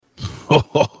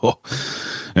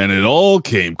And it all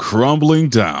came crumbling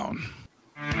down.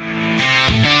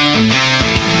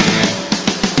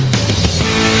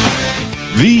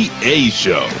 The A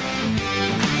Show.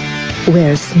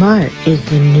 Where smart is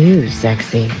the new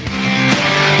sexy.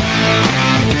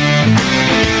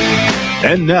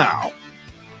 And now,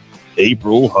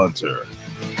 April Hunter.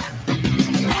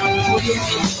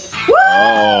 Woo!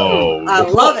 Oh, I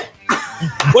love it.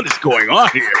 What is going on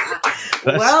here?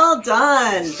 Well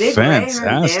done. Big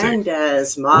fantastic. Ray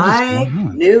Hernandez, my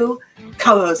new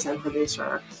co-host and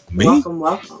producer. Me?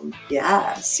 Welcome.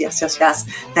 Yes.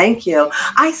 Thank you.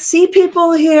 I see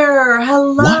people here.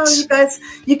 Hello. What?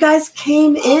 You guys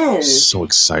came in. So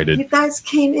excited. You guys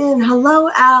came in.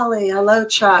 Hello, Allie. Hello,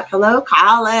 Chuck. Hello,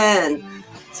 Colin.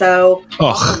 So,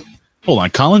 Oh, hold on.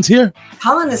 Colin's here?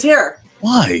 Colin is here.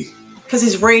 Why? Because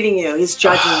he's rating you. He's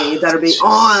judging you. You better be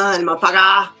on,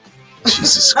 motherfucker.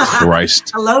 Jesus Christ.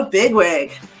 Hello,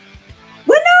 Bigwig.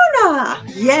 Winona.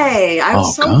 Yay. I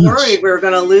was gosh. worried we were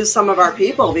going to lose some of our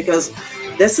people because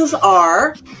this is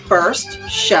our first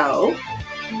show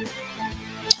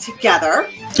together.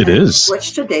 It is.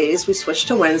 Switched to days. We switched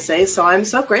to Wednesdays. So I'm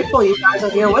so grateful you guys are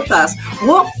here with us.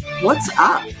 Wolf, what's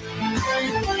up?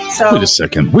 So Wait a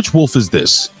second. Which wolf is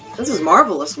this? this is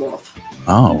Marvelous Wolf.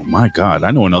 Oh, my God.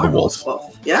 I know another Marvelous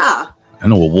wolf. Yeah. I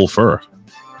know a wolfer.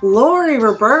 Lori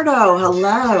Roberto,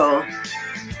 hello.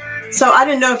 So I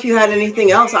didn't know if you had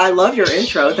anything else. I love your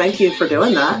intro. Thank you for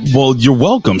doing that. Well, you're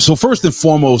welcome. So first and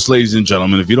foremost, ladies and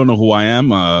gentlemen, if you don't know who I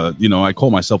am, I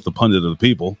call myself the pundit of the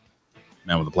people.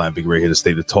 Man with the plan, Big Ray here to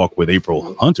stay to talk with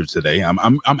April Hunter today.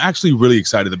 I'm actually really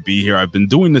excited to be here. I've been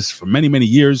doing this for many, many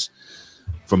years,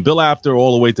 from Bill Apter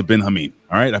all the way to Ben Hameen.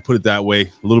 All right, I put it that way.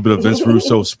 A little bit of Vince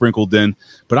Russo sprinkled in,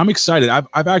 but I'm excited.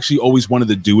 I've actually always wanted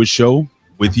to do a show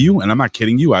with you, and I'm not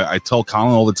kidding you. I tell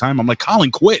Colin all the time, I'm like,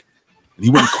 Colin, quit. And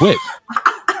he wouldn't quit.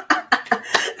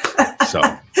 So,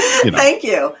 Thank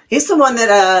you. He's the one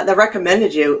that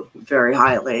recommended you very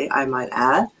highly, I might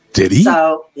add. Did he?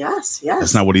 So, yes.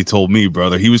 That's not what he told me,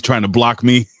 brother. He was trying to block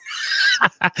me.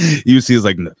 He's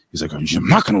like, I'm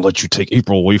not going to let you take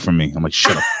April away from me. I'm like,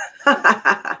 shut up.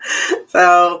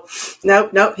 So,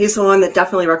 nope. He's the one that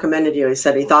definitely recommended you. He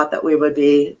said he thought that we would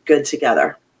be good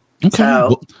together. Okay. So,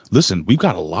 well, listen, we've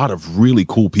got a lot of really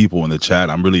cool people in the chat.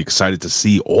 I'm really excited to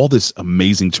see all this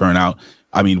amazing turnout.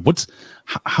 I mean,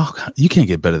 how you can't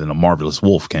get better than a Marvelous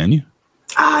Wolf, can you?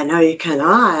 no, you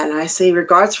cannot. I see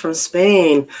regards from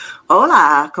Spain.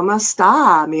 Hola, ¿cómo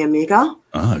está, mi amigo?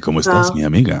 ¿Cómo estás, mi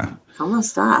amiga? ¿Cómo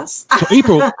estás? So,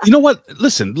 April, you know what?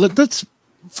 Listen, let's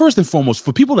first and foremost,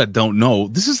 for people that don't know,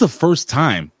 this is the first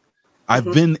time I've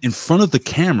been in front of the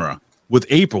camera with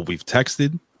April. We've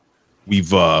texted.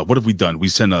 We've what have we done? We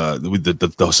sent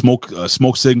the smoke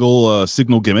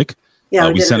signal gimmick. Yeah,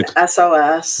 we did sent an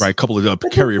SOS. Right, a couple of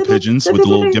carrier pigeons with the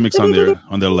little gimmicks on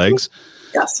their legs.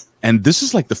 Yes. And this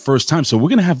is like the first time, so we're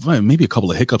gonna have maybe a couple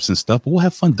of hiccups and stuff, but we'll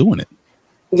have fun doing it.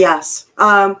 Yes.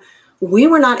 We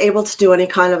were not able to do any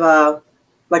kind of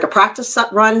a practice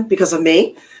run because of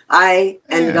me. I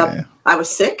ended up, I was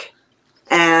sick,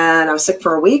 and I was sick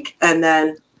for a week, and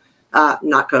then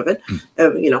not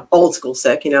COVID, old school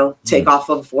sick, take off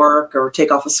of work or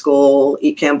take off of school,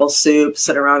 eat Campbell's soup,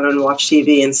 sit around and watch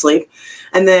TV and sleep.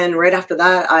 And then right after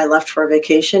that, I left for a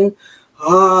vacation.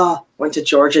 Went to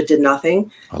Georgia, did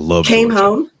nothing. I love Came Georgia.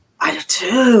 home. I do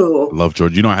too. I love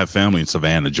Georgia. I have family in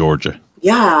Savannah, Georgia.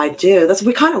 Yeah, I do.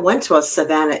 We kind of went to a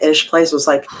Savannah-ish place. It was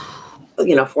like,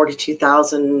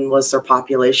 42,000 was their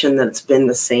population. That it's been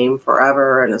the same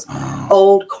forever. And it's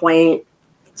old, quaint,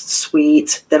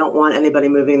 sweet. They don't want anybody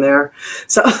moving there.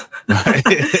 So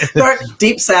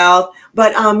deep south.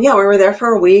 But we were there for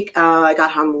a week. I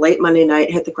got home late Monday night,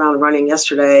 hit the ground running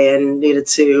yesterday, and needed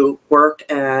to work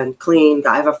and clean.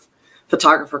 I have a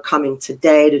photographer coming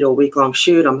today to do a week-long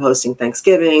shoot. I'm hosting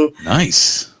Thanksgiving.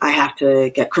 Nice. I have to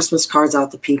get Christmas cards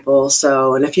out to people.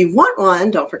 So, and if you want one,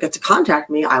 don't forget to contact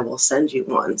me. I will send you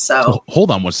one. So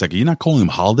hold on one second. You're not calling them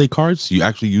holiday cards? You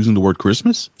actually using the word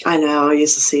Christmas? I know. I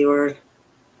use the C word.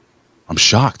 I'm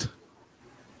shocked.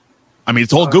 I mean,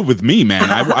 it's all good with me, man.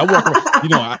 I walk. You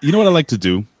know what I like to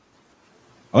do.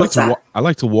 I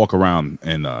like to walk around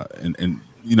in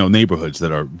neighborhoods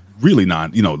that are really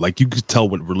not, like you could tell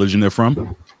what religion they're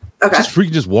from. Okay.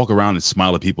 Just walk around and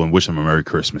smile at people and wish them a Merry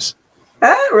Christmas.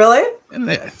 Really?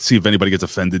 And see if anybody gets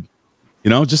offended.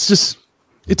 Just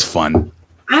it's fun.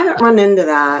 I haven't run into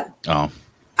that. Oh.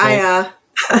 Well,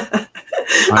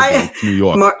 New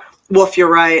York. Wolf,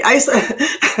 you're right.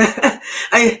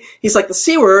 He's like, the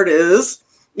C word is,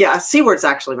 C word's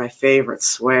actually my favorite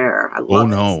swear. I love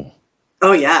it. No.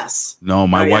 Oh, yes. No,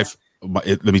 my wife,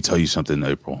 let me tell you something,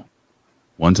 April.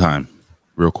 One time,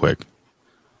 real quick,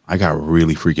 I got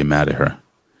really freaking mad at her.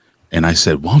 And I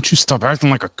said, why don't you stop acting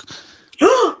like a...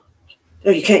 No,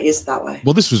 you can't use it that way.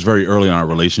 Well, this was very early in our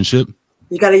relationship.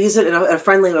 You got to use it in a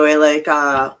friendly way, like,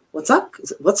 what's up?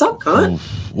 What's up, cunt?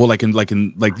 Well, like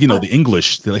the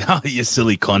English. They're like, oh, you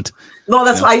silly cunt. Well,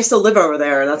 that's why I used to live over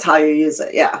there. That's how you use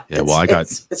it. Yeah. Yeah, well,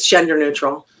 it's gender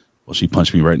neutral. Well, she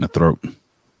punched me right in the throat.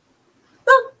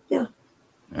 Oh, yeah.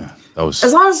 Yeah, that was...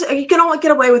 As long as you can only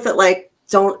get away with it, like,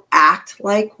 don't act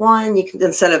like one. You can,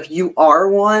 instead of you are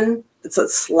one, it's a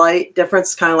slight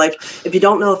difference. Kind of like if you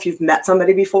don't know if you've met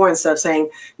somebody before, instead of saying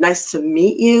nice to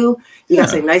meet you, you gotta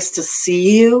say nice to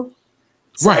see you.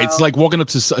 So, right. It's like walking up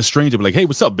to a stranger, be like, hey,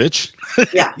 what's up, bitch?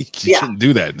 Yeah. You shouldn't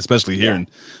do that, especially here in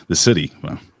the city.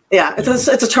 Well, yeah, it's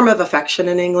a term of affection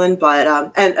in England,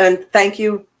 but and thank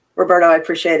you, Roberto. I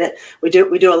appreciate it. We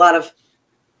do a lot of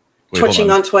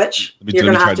twitching on Twitch. You're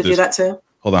gonna have to do that too.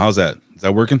 Hold on, how's that? Is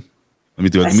that working? Let me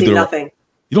do it. I see nothing.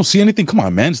 You don't see anything? Come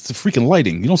on, man. It's the freaking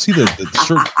lighting. You don't see the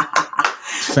shirt.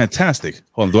 It's fantastic.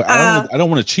 Hold on. I don't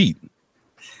want to cheat.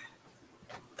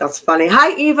 That's funny.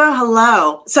 Hi, Eva.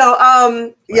 Hello. So,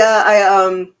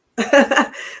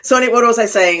 so what was I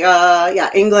saying?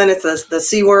 England, it's the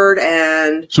C word.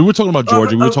 And so we're talking about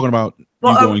Georgia. We were talking about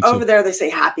over there, they say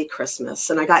Happy Christmas.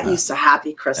 And I got used to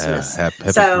Happy Christmas. Happy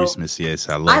Christmas. Yes,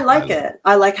 I like it.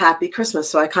 I like Happy Christmas.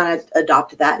 So I kind of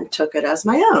adopted that and took it as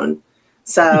my own.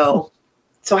 So,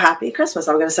 so Happy Christmas.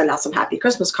 I'm going to send out some Happy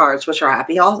Christmas cards, which are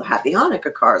happy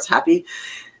Hanukkah cards.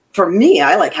 For me,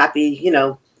 I like happy,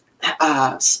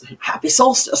 happy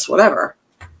solstice, whatever.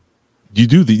 You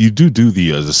do the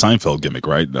Seinfeld gimmick,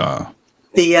 right? The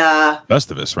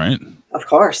Festivus, right? Of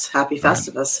course, Happy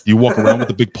Festivus. You walk around with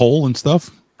the big pole and stuff.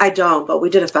 I don't, but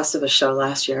we did a Festivus show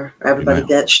last year. Everybody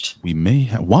bitched. We may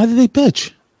have. Why did they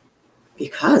bitch?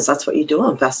 Because that's what you do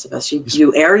on Festivus.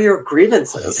 You air your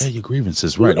grievances. Air your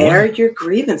grievances, right? You air your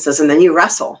grievances, and then you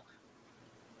wrestle.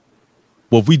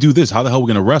 Well, if we do this, how the hell are we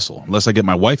going to wrestle? Unless I get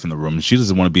my wife in the room and she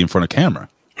doesn't want to be in front of camera.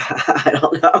 I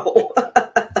don't know.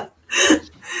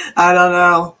 I don't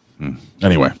know.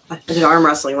 Anyway. I did arm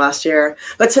wrestling last year.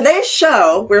 But today's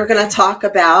show, we're going to talk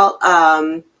about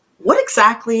what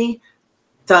exactly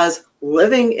does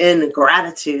living in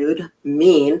gratitude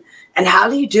mean, and how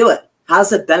do you do it? How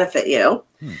does it benefit you?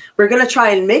 We're going to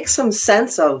try and make some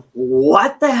sense of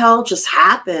what the hell just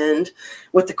happened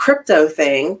with the crypto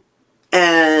thing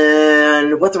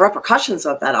and what the repercussions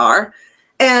of that are.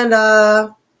 And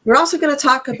we're also going to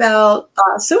talk about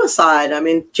suicide. I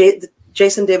mean,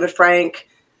 Jason David Frank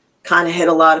kind of hit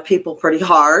a lot of people pretty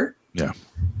hard. Yeah.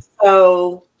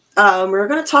 So we're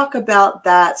going to talk about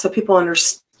that so people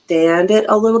understand it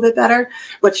a little bit better,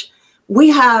 which we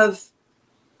have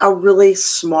a really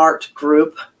smart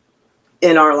group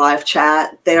in our live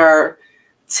chat. They are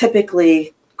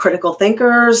typically critical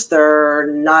thinkers. They're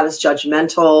not as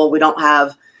judgmental. We don't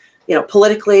have,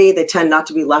 politically, they tend not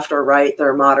to be left or right.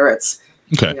 They're moderates.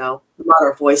 Okay. The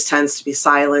moderate voice tends to be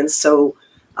silenced. So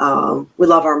we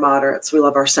love our moderates. We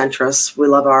love our centrists. We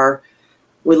love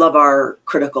our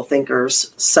critical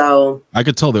thinkers. So I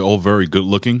could tell they're all very good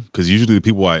looking, because usually the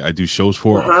people I do shows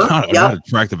for are not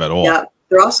attractive at all. Yeah.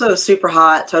 They're also super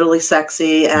hot, totally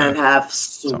sexy, and have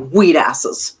sweet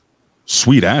asses.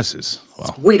 Sweet asses.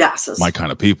 Wow. Sweet asses. My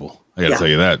kind of people. I got to tell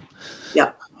you that.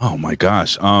 Yeah. Oh my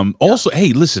gosh. Also,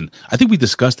 hey, listen, I think we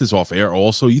discussed this off air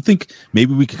also. You think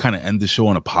maybe we could kind of end the show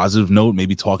on a positive note,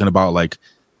 maybe talking about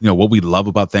what we love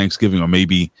about Thanksgiving, or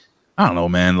maybe, I don't know,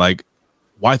 man, like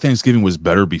why Thanksgiving was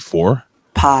better before?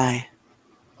 Pie.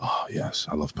 Oh, yes.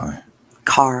 I love pie.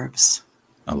 Carbs.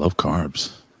 I love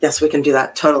carbs. Yes, we can do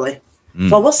that. Totally.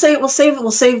 Well, we'll save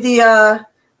the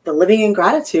living in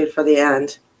gratitude for the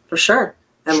end, for sure.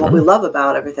 And what we love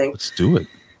about everything. Let's do it.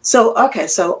 So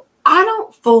I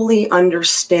don't fully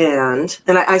understand,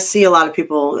 and I see a lot of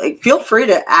people. Feel free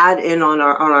to add in on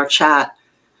our chat.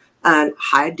 And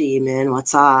hi, Demon,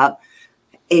 what's up?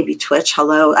 AB Twitch,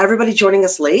 hello. Everybody joining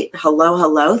us late,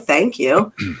 hello. Thank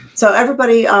you. So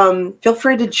everybody, feel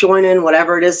free to join in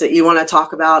whatever it is that you want to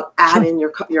talk about. Add in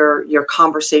your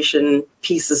conversation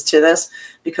pieces to this,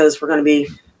 because we're going to be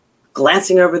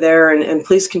glancing over there, and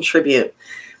please contribute.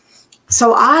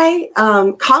 So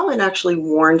Colin actually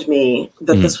warned me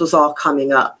that this was all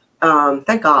coming up.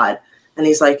 Thank God. And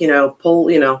he's like,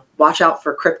 watch out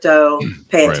for crypto,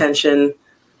 pay attention,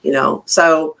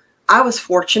 So I was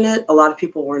fortunate. A lot of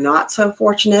people were not so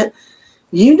fortunate.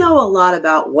 You know a lot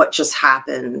about what just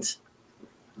happened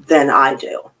than I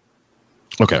do.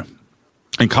 Okay.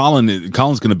 And Colin's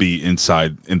going to be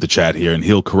inside in the chat here, and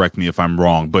he'll correct me if I'm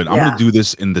wrong, but I'm going to do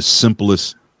this in the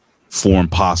simplest form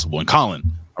possible. And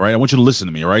Colin, all right, I want you to listen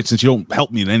to me, all right? Since you don't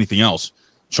help me in anything else,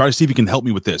 try to see if you can help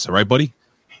me with this, all right, buddy?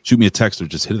 shoot me a text or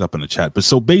just hit it up in the chat. But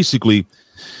so basically,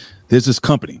 there's this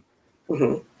company.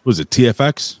 What is it?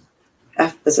 TFX?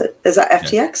 Is that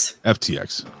FTX? Yeah,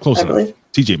 FTX. Close enough. Believe.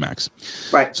 TJ Maxx.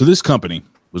 Right. So this company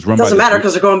was run. Doesn't matter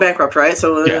because they're going bankrupt, right?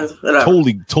 So yeah,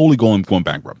 totally going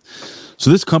bankrupt. So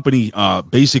this company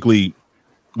basically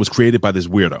was created by this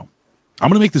weirdo. I'm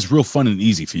going to make this real fun and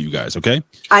easy for you guys, okay?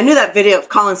 I knew that video.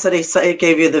 Colin said he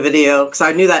gave you the video because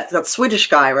I knew that Swedish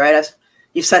guy, right?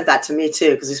 You've sent that to me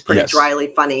too because he's pretty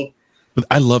dryly funny. But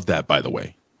I love that, by the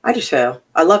way. I do too.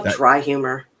 I love dry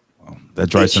humor. Well, that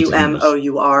dry sense of humor.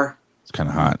 HUMOUR. It's kind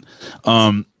of hot.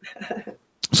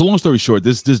 So long story short,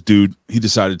 this dude, he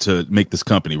decided to make this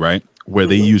company, right? Where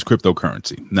they use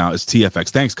cryptocurrency. Now it's TFX.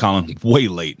 Thanks, Colin. Way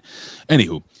late.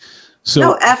 Anywho. So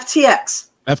no, FTX.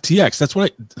 FTX. That's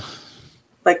what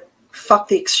like fuck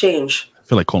the exchange. I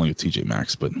feel like calling it TJ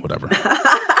Maxx, but whatever.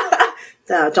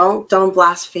 No, don't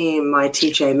blaspheme my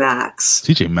TJ Maxx.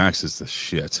 TJ Maxx is the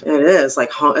shit. It is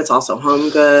like it's also Home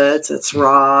Goods. It's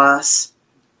Ross.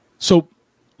 So,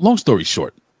 long story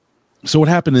short, so what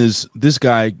happened is this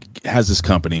guy has this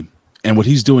company, and what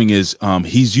he's doing is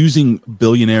he's using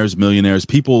billionaires, millionaires,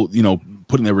 people,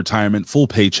 putting their retirement, full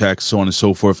paychecks, so on and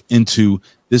so forth, into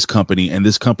this company, and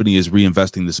this company is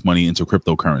reinvesting this money into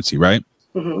cryptocurrency, right?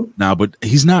 Now, but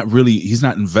he's not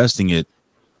investing it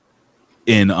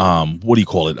in what do you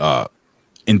call it?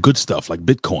 In good stuff like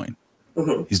Bitcoin.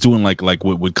 He's doing like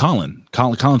with Colin.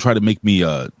 Colin tried to make me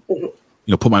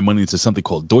put my money into something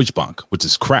called Deutsche Bank, which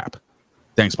is crap.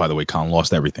 Thanks, by the way, Colin,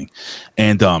 lost everything.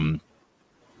 And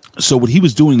so what he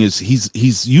was doing is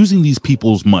he's using these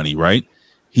people's money, right?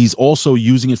 He's also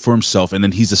using it for himself, and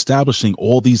then he's establishing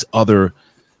all these other,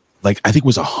 like I think it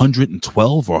was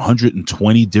 112 or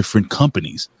 120 different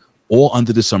companies, all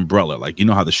under this umbrella. Like, you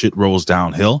know how the shit rolls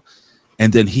downhill?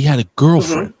 And then he had a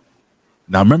girlfriend.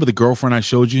 Now, remember the girlfriend I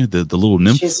showed you, the little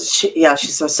nymph?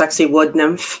 She's a sexy wood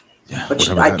nymph. Yeah, which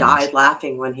I died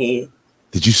laughing when he...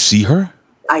 Did you see her?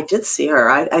 I did see her.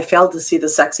 I failed to see the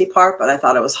sexy part, but I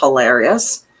thought it was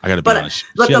hilarious. I got to be honest. She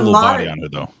had a little body on her,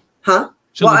 though. Huh?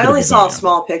 Well, I only saw a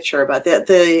small picture, but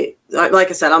the like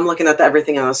I said, I'm looking at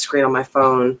everything on the screen on my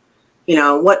phone.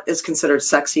 What is considered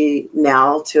sexy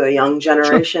now to a young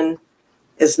generation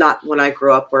is not when I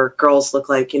grew up, where girls look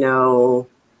like, Yeah.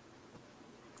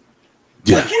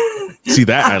 See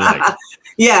that I like.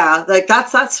 Yeah, like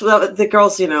that's what the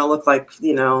girls, look like,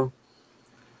 the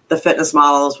fitness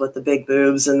models with the big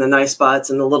boobs and the nice butts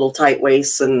and the little tight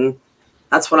waists, and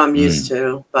that's what I'm used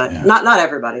to. But not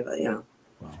everybody, but Wow.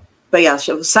 But yeah,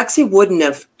 she was sexy wood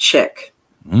nymph chick.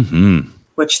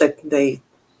 Which they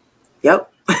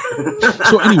yep.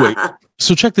 So anyway,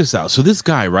 so check this out. So this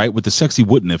guy, right, with the sexy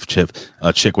wood nymph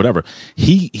chick, whatever,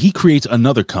 he creates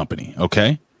another company,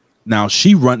 okay? Now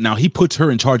he puts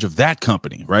her in charge of that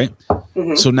company, right?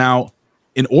 So now,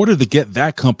 in order to get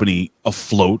that company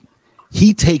afloat,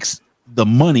 he takes the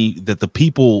money that the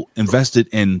people invested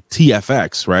in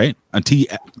TFX, right?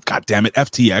 God damn it,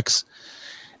 FTX,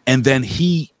 and then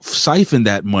he siphoned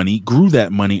that money, grew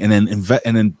that money, and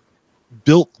then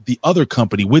built the other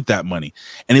company with that money.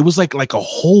 And it was like a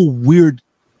whole weird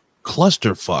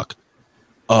clusterfuck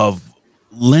of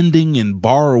lending and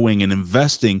borrowing and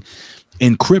investing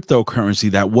in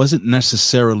cryptocurrency that wasn't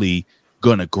necessarily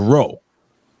going to grow.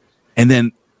 And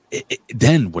then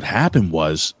what happened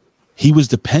was he was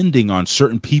depending on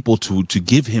certain people to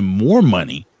give him more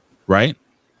money, right?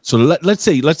 So let's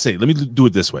say, let me do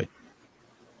it this way.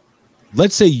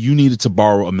 Let's say you needed to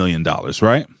borrow $1 million,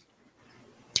 right?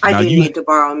 I do need to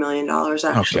borrow $1 million,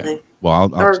 actually. Okay.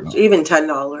 Well, or even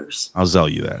 $10. I'll sell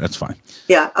you that. That's fine.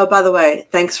 Yeah. Oh, by the way,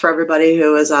 thanks for everybody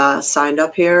who is signed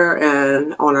up here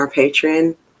and on our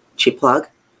Patreon. Cheap plug,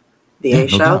 the A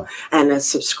Show, and is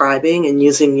subscribing and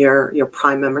using your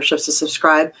Prime memberships to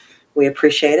subscribe. We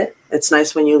appreciate it. It's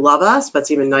nice when you love us, but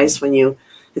it's even nice when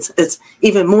it's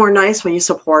even more nice when you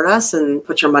support us and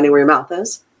put your money where your mouth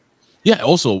is. Yeah.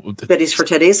 Also, biddies for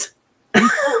titties.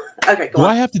 Okay. Do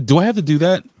I have to do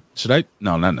that? Should I?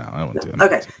 No, not now. I don't want to do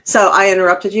that. Okay. So I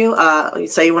interrupted you. You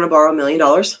say you want to borrow $1 million.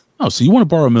 Oh, so you want to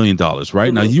borrow $1 million,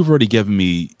 right? Now you're already giving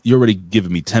me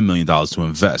 $10 million to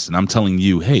invest, and I'm telling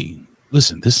you, hey,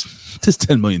 listen, this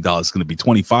 $10 million is going to be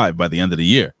 25 by the end of the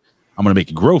year. I'm going to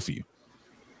make it grow for you.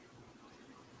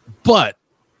 But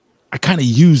I kind of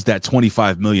used that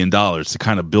 $25 million to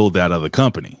kind of build that other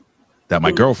company that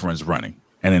my girlfriend's running.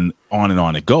 And then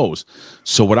on it goes.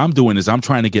 So what I'm doing is I'm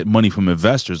trying to get money from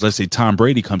investors. Let's say Tom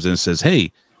Brady comes in and says,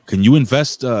 hey, can you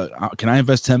invest? Can I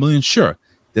invest 10 million? Sure.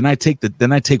 Then I take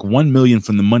 1 million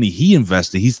from the money he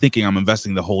invested. He's thinking I'm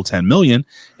investing the whole 10 million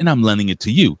and I'm lending it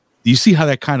to you. Do you see how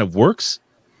that kind of works?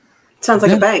 Sounds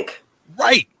like a bank.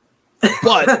 Right.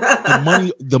 But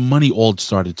the money all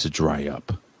started to dry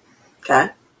up. Okay.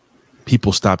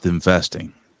 People stopped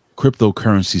investing.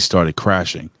 Cryptocurrency started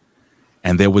crashing.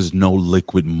 And there was no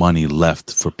liquid money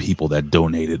left for people that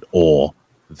donated all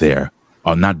their,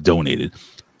 or not donated,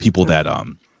 people that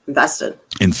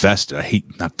invested. I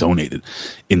hate not donated,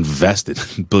 invested.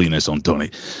 Billionaires don't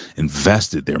donate.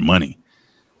 Invested their money.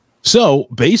 So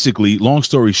basically, long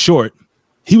story short,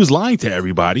 he was lying to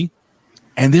everybody.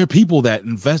 And there are people that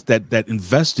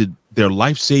invested their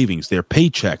life savings, their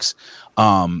paychecks,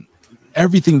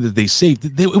 everything that they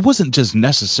saved. It wasn't just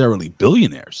necessarily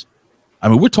billionaires. I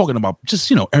mean, we're talking about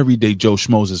just, everyday Joe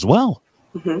Schmoes as well.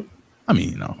 Mm-hmm. I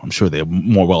mean, I'm sure they're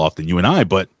more well off than you and I,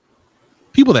 but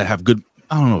people that have good,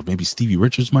 I don't know, maybe Stevie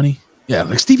Richards money. Yeah,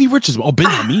 like Stevie Richards. Oh, Ben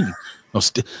Hameen.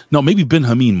 No, maybe Ben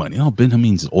Hameen money. Oh, Ben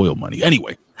Hameen's oil money.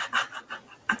 Anyway.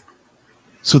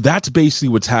 So that's basically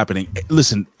what's happening.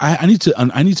 Listen, I need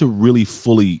to really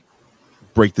fully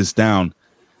break this down.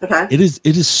 Okay. It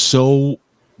is so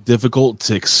difficult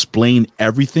to explain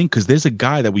everything because there's a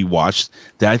guy that we watched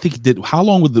that I think did how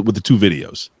long with the two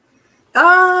videos? There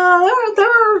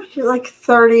were like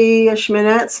 30-ish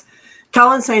minutes.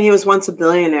 Colin's saying he was once a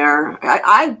billionaire.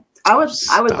 I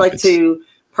would like to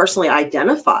personally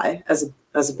identify as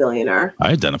a billionaire.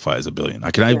 I identify as a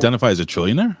billionaire. Can I identify as a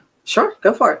trillionaire? Sure,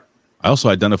 go for it. I also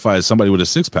identify as somebody with a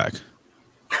six-pack.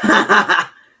 Why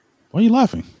are you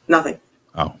laughing? Nothing.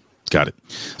 Oh, got it.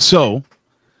 So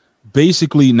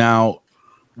basically now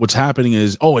what's happening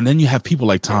is, and then you have people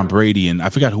like Tom Brady and I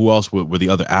forgot who else were the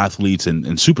other athletes and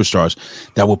superstars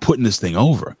that were putting this thing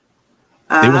over.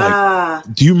 They were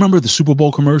like, do you remember the Super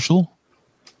Bowl commercial?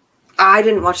 I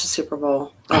didn't watch the Super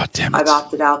Bowl. Oh, damn it. I've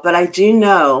opted out. But I do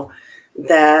know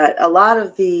that a lot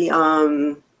of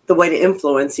the way to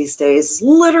influence these days is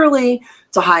literally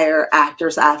to hire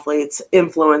actors, athletes,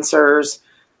 influencers,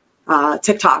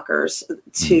 TikTokers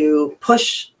to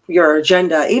push your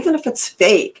agenda, even if it's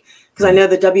fake. Because I know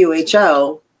the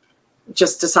WHO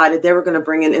just decided they were going to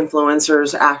bring in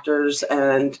influencers, actors,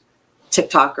 and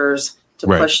TikTokers to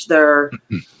push their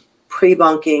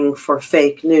pre-bunking for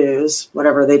fake news,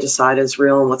 whatever they decide is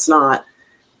real and what's not,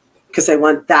 because they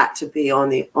want that to be on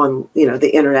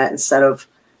the internet instead of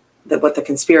what the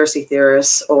conspiracy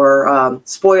theorists or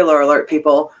spoiler alert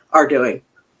people are doing.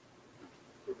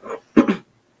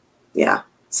 Yeah.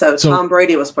 So Tom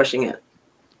Brady was pushing it.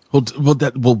 Well,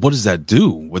 what does that do?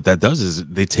 What that does is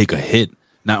they take a hit.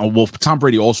 Now, Tom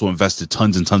Brady also invested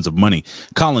tons and tons of money.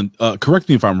 Colin, correct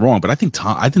me if I'm wrong, but I think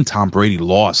Tom Brady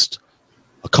lost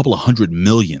a couple of $100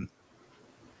 million.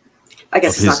 I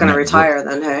guess he's not going to retire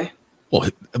then, hey?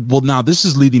 Well, now this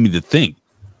is leading me to think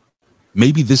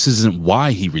maybe this isn't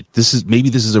why maybe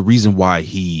this is a reason why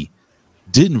he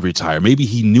didn't retire. Maybe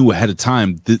he knew ahead of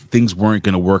time that things weren't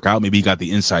going to work out. Maybe he got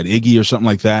the inside Iggy or something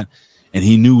like that. And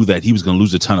he knew that he was going to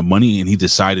lose a ton of money and he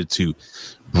decided to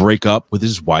break up with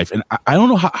his wife. And I don't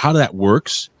know how that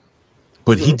works,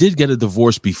 but he did get a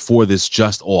divorce before this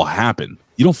just all happened.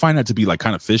 You don't find that to be like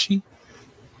kind of fishy?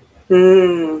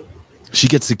 She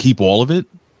gets to keep all of it.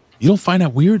 You don't find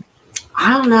that weird?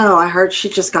 I don't know. I heard she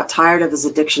just got tired of his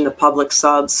addiction to pub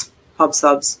subs.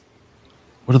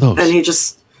 What are those? And he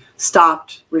just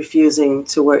stopped refusing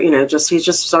to wear, he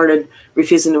just started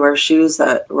refusing to wear shoes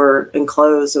that were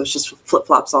enclosed. It was just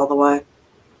flip-flops all the way.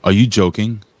 Are you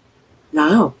joking?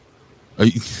 No. Are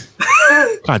you?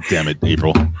 God damn it,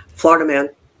 April. Florida man.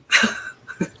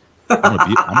 I'm gonna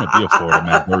be a Florida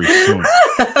man very soon.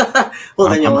 Well,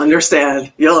 then you'll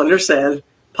understand. You'll understand.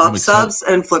 Pub subs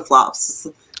and flip-flops.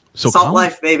 So Salt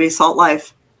life, baby. Salt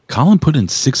life. Colin put in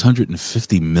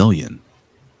 $650 million.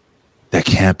 That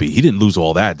can't be. He didn't lose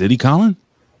all that, did he, Colin?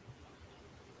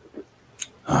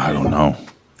 I don't know.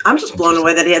 I'm just blown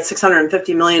away that he had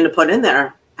 $650 million to put in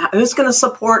there. Who's going to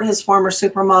support his former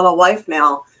supermodel wife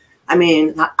now? I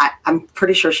mean, I'm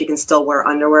pretty sure she can still wear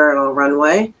underwear on a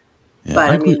runway. Yeah, but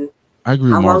I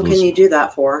agree how long can you do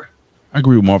that for? I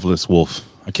agree with Marvelous Wolf.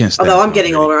 I can't stand. Although I'm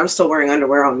getting older, I'm still wearing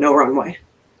underwear on no runway.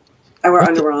 I wear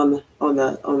underwear on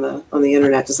the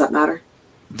internet. Does that matter?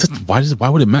 Why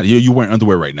would it matter? You wearing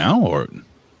underwear right now, or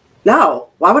no?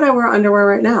 Why would I wear underwear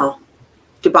right now?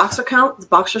 Do boxer count? Does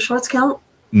boxer shorts count?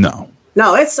 No.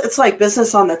 It's like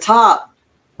business on the top,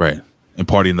 right, and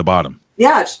party in the bottom.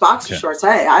 Yeah, just boxer shorts.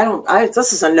 Hey,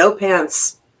 this is a no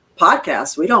pants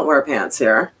podcast. We don't wear pants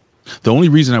here. The only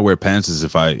reason I wear pants is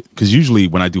because usually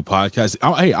when I do podcasts,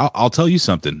 I'll tell you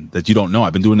something that you don't know.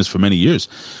 I've been doing this for many years.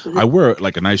 Mm-hmm. I wear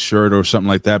like a nice shirt or something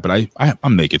like that, but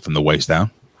I'm naked from the waist down.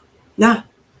 Yeah,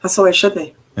 that's the way it should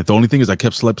be. And the only thing is I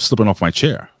kept slipping off my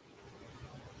chair.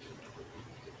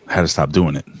 I had to stop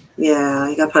doing it. Yeah,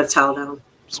 you got to put a towel down.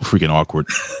 So freaking awkward.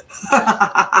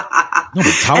 No,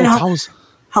 but how's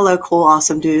hello, cool,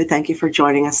 awesome dude. Thank you for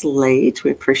joining us late.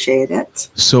 We appreciate it.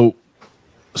 So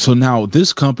now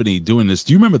this company doing this,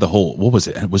 do you remember the whole, what was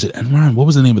it? Was it Enron? What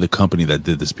was the name of the company that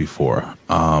did this before?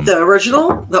 The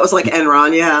original? That was like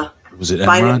Enron, yeah. Was it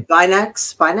Enron?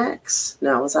 Binex?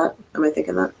 No, was that? Am I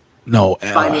thinking that? No.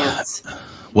 Binance.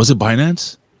 Was it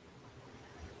Binance?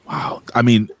 Wow. I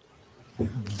mean,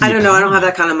 I don't know. I don't have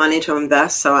that kind of money to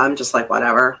invest, so I'm just like,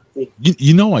 whatever.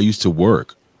 You know, I used to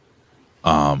work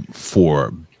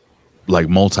for like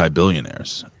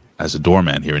multi-billionaires as a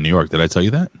doorman here in New York. Did I tell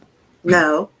you that?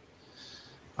 No.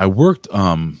 I worked.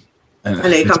 And I know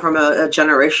you come from a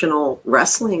generational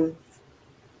wrestling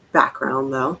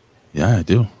background, though. Yeah, I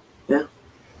do. Yeah.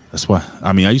 That's why.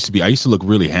 I mean, I used to look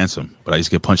really handsome, but I used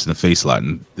to get punched in the face a lot,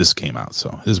 and this came out. So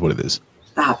this is what it is.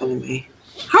 That happened to me.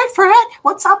 Hi, Fred.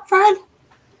 What's up, Fred?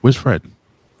 Where's Fred?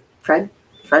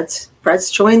 Fred's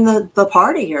joined the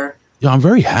party here. Yeah, I'm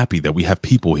very happy that we have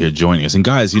people here joining us. And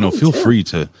guys, feel free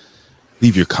to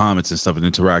leave your comments and stuff and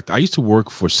interact. I used to work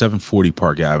for 740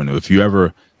 Park Avenue. If you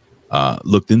ever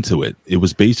looked into it, it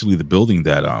was basically the building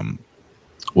that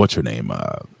what's her name?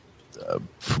 What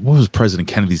was President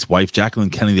Kennedy's wife?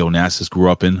 Jacqueline Kennedy Onassis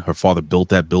grew up in. Her father built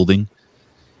that building.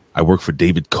 I worked for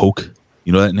David Koch.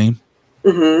 You know that name?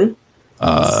 Mm-hmm.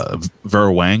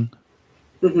 Vera Wang.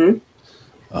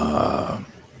 Mm-hmm.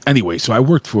 Anyway, so I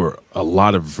worked for a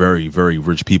lot of very, very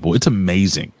rich people. It's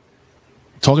amazing.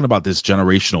 Talking about this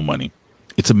generational money,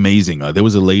 it's amazing. There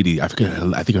was a lady, I think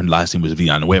her last name was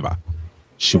Villanueva.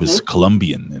 She was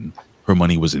Colombian, and her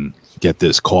money was in, get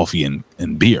this, coffee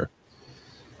and beer.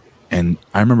 And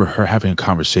I remember her having a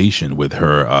conversation with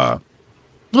her,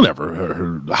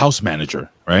 her house manager,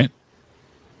 right?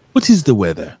 What is the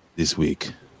weather this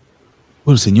week?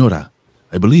 Well, senora,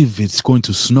 I believe it's going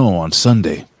to snow on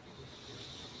Sunday.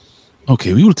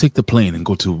 Okay, we will take the plane and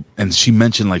go to, and she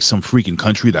mentioned like some freaking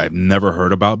country that I've never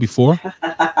heard about before.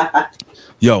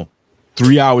 Yo,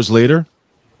 3 hours later,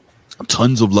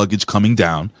 tons of luggage coming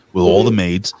down with all the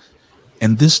maids.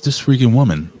 And this freaking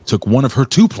woman took one of her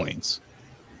 2 planes,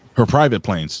 her private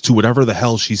planes, to whatever the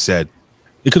hell she said.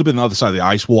 It could have been the other side of the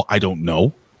ice wall. I don't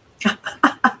know.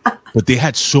 But they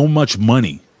had so much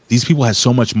money. These people had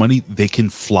so much money, they can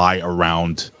fly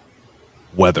around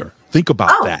weather. Think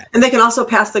about that. And they can also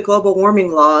pass the global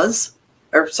warming laws,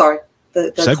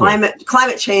 the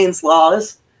climate change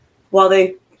laws, while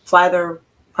they fly their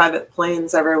private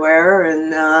planes everywhere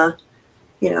and,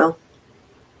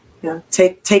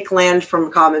 take land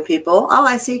from common people. Oh,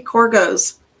 I see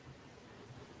Corgos.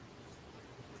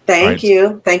 Thank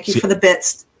you for the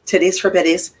bits. Titties for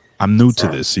bitties. I'm new to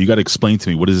this, so you got to explain to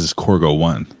me, what is this Corgo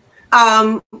one?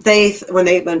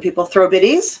 When people throw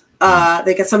biddies,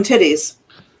 they get some titties.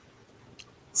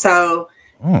 So,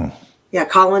 yeah,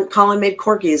 Colin made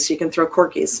corgis. You can throw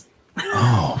corgis.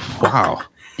 Oh, wow.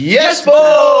 Yes,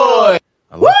 boy!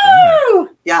 Woo! That.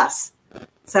 Yes.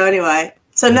 So anyway,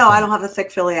 no, I don't have a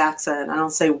thick Philly accent. I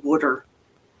don't say wooder.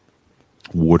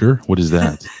 Wooder? What is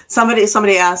that?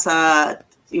 Somebody asked,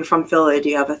 you're from Philly, do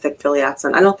you have a thick Philly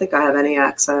accent? I don't think I have any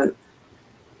accent.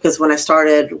 Because when I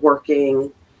started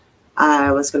working,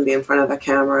 I was going to be in front of a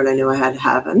camera and I knew I had to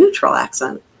have a neutral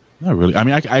accent. Not really. I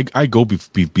mean, I go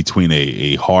between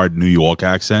a hard New York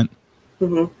accent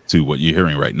to what you're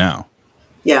hearing right now.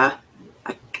 Yeah,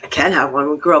 I can have one.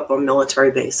 We grew up on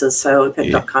military bases, so we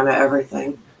picked up kind of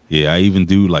everything. Yeah, I even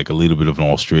do like a little bit of an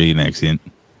Australian accent.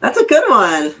 That's a good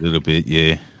one. A little bit,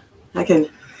 yeah. I can.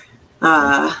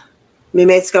 Me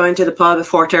mate's going to the pub at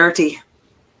 4:30.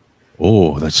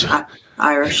 Oh, that's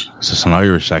Irish. It's an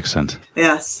Irish accent.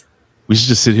 Yes. We should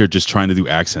just sit here just trying to do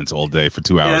accents all day for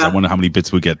 2 hours. Yeah. I wonder how many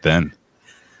bits we get then.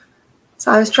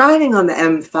 So I was driving on the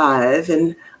M5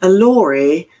 and a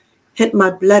lorry hit my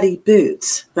bloody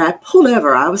boots. And I pulled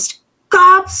over. I was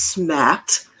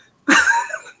gobsmacked.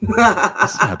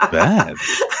 That's not bad.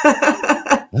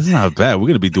 That's not bad. We're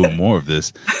going to be doing more of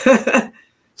this.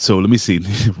 So let me see.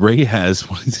 Ray has,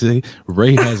 what did he say?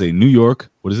 Ray has a New York,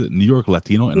 what is it? New York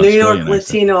Latino and New Australian York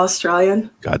Latino Australian.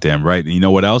 Goddamn right. And you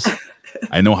know what else?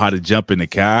 I know how to jump in the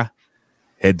car,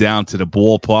 head down to the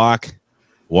ballpark,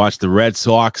 watch the Red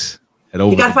Sox. Head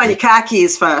over. You got to find your car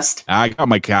keys first. I got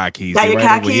my car keys. Got your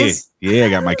car keys? Yeah, I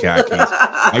got my car keys.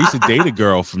 I used to date a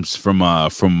girl from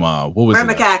what was Where it? are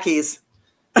my car keys?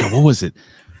 What was it?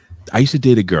 I used to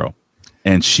date a girl,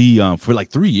 and she for like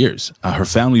 3 years. Her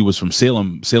family was from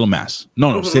Salem, Mass.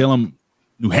 No, Salem,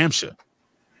 New Hampshire.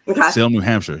 Okay. Salem, New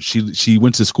Hampshire. She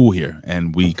went to school here,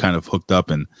 and we kind of hooked up,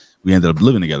 and we ended up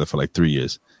living together for like 3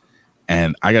 years.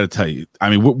 And I got to tell you, I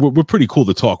mean, we're pretty cool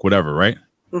to talk, whatever, right?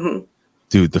 Mm-hmm.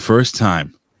 Dude, the first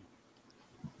time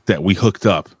that we hooked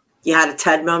up. You had a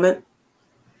Ted moment?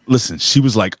 Listen, she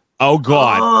was like, oh,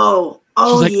 God.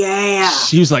 Oh, like, yeah.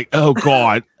 She was like, oh,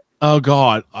 God. Oh,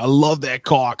 God. I love that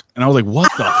cock. And I was like,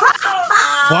 what the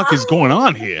fuck is going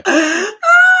on here? Oh,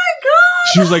 my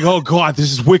God. She was like, oh, God,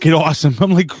 this is wicked awesome.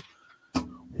 I'm like,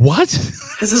 what?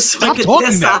 This is Stop wicked talking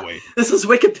pissa. that way. This is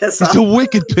wicked pissa. It's a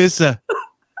wicked pisser.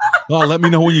 Oh, let me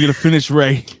know when you're going to finish,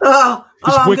 Ray.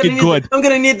 It's wicked good. I'm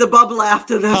going to need the bubble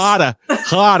after this.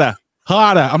 Harder.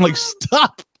 I'm like,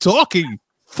 stop talking.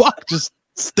 Fuck, just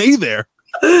stay there.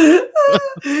 You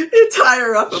tie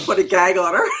her up and put a gag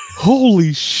on her.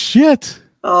 Holy shit.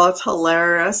 Oh, it's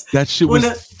hilarious. That shit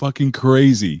was fucking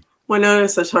crazy. When I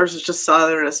noticed that hers was just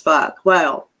southern as fuck.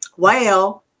 Well,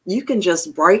 you can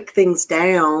just break things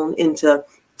down into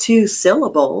 2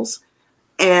 syllables.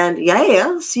 And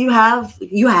yes, you have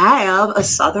a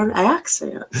southern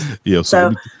accent. Yeah,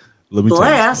 so let me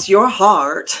bless your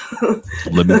heart.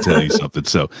 Let me tell you something.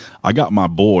 So I got my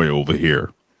boy over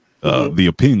here, the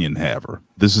Opinion Haver.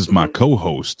 This is my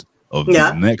co-host of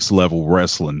the Next Level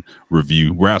Wrestling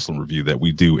Review that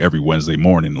we do every Wednesday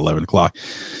morning, 11 o'clock.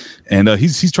 And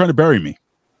he's trying to bury me.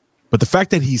 But the fact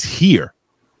that he's here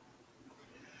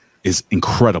is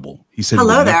incredible. He said,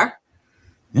 hello there.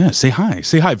 Yeah, say hi.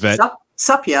 Say hi, Vet.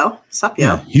 Sup, yo.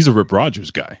 Yeah, he's a Rip Rogers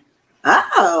guy.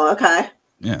 Oh, okay.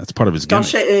 Yeah, that's part of his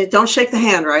gimmick. Don't shake the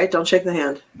hand, right? Don't shake the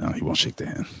hand. No, he won't shake the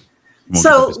hand.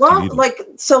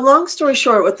 Long story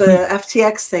short, with the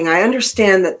FTX thing, I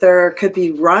understand that there could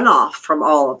be runoff from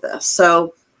all of this.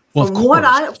 So from what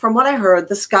I heard,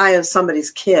 this guy is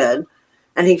somebody's kid,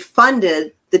 and he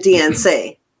funded the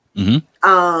DNC. Mm-hmm.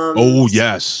 Oh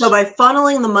yes. So by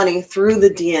funneling the money through the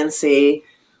DNC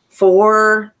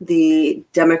for the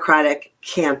Democratic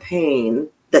campaign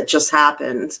that just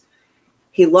happened,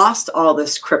 he lost all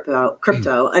this crypto,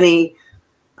 and he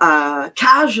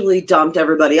casually dumped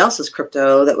everybody else's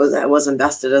crypto that was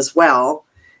invested as well.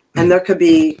 And there could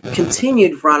be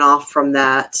continued runoff from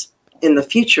that in the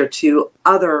future to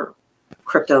other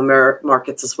crypto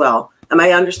markets as well. Am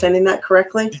I understanding that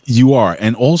correctly? You are.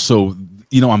 And also,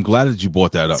 I'm glad that you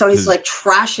brought that up. So he's like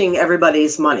trashing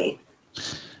everybody's money.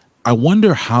 I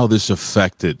wonder how this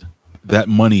affected that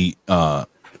money, that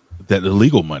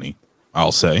illegal money,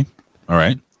 I'll say. All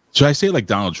right. Should I say it like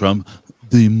Donald Trump?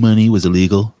 The money was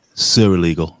illegal. So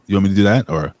illegal. You want me to do that?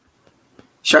 Or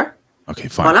sure. Okay,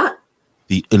 fine. Why not?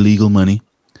 The illegal money.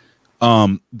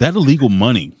 That illegal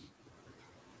money,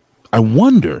 I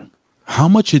wonder how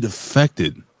much it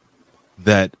affected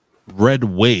that red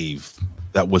wave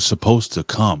that was supposed to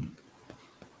come.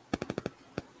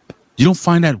 You don't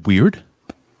find that weird?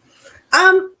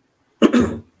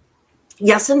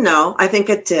 Yes and no. I think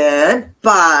it did,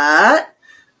 but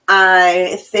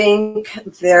I think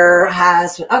there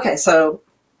has been, okay, so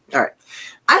all right.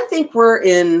 I think we're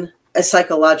in a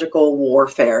psychological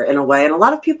warfare in a way, and a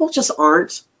lot of people just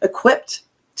aren't equipped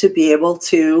to be able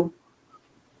to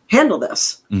handle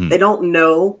this. Mm-hmm. They don't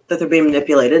know that they're being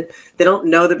manipulated. They don't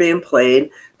know they're being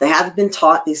played. They haven't been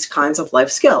taught these kinds of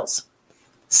life skills.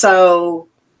 So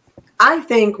I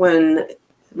think when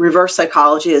reverse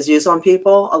psychology is used on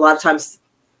people, a lot of times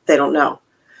they don't know.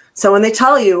 So when they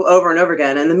tell you over and over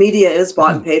again, and the media is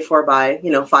bought and paid for by,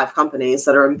 5 companies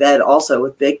that are in bed also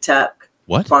with big tech,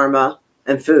 pharma,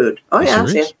 and food. Oh, yeah.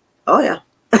 Oh, yeah.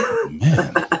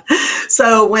 Man.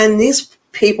 So when these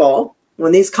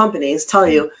companies tell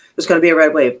you there's going to be a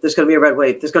red wave, there's going to be a red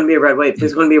wave, there's going to be a red wave,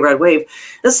 there's going to be a red wave,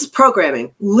 this is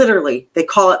programming. Literally, they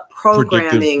call it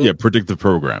programming. Predictive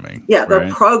programming. Yeah,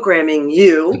 they're programming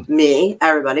you, me,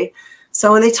 everybody.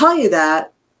 So when they tell you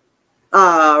that,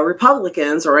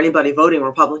 Republicans or anybody voting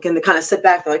Republican, they kind of sit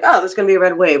back, they're like, oh, there's going to be a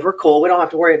red wave. We're cool. We don't have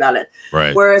to worry about it.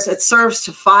 Right. Whereas it serves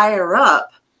to fire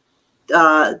up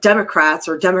Democrats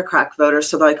or Democrat voters.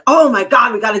 So they're like, oh my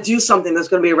God, we got to do something. There's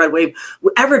going to be a red wave.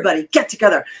 Everybody get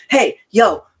together. Hey,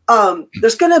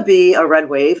 there's going to be a red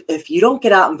wave if you don't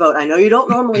get out and vote. I know you don't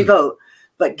normally vote,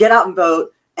 but get out and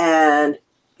vote and,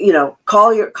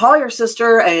 call your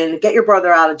sister and get your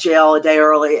brother out of jail a day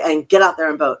early and get out there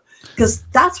and vote. Because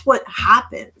that's what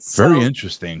happens. Very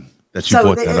interesting that you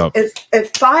brought that up.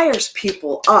 It fires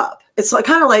people up. It's like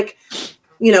kind of like,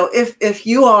 if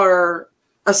you are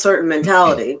a certain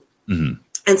mentality and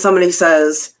somebody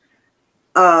says,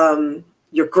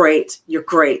 you're great, you're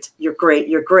great, you're great,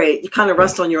 you're great. You kind of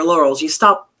rest on your laurels. You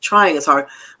stop trying as hard.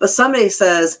 But somebody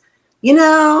says,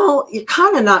 you're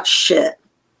kind of not shit.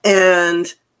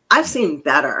 And I've seen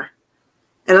better.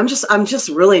 And I'm just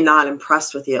really not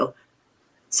impressed with you.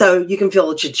 So you can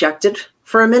feel dejected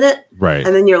for a minute. Right.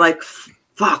 And then you're like,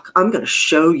 fuck, I'm going to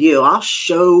show you. I'm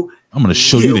going to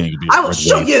show you. I will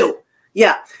show you.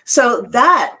 Yeah. So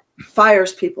that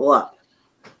fires people up.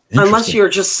 Unless you're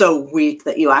just so weak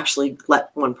that you actually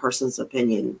let one person's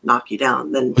opinion knock you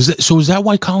down. Then is that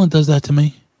why Colin does that to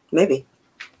me? Maybe.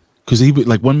 Because he be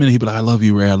like, 1 minute he'd be like, I love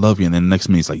you, Ray, I love you. And then the next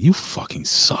minute he's like, you fucking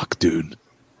suck, dude.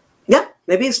 Yeah.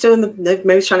 Maybe he's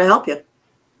maybe he's trying to help you.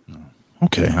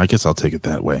 Okay. I guess I'll take it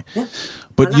that way. Yeah.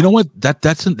 But you know what?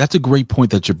 That's a great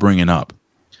point that you're bringing up.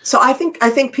 So I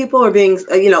think people are being,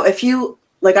 if you,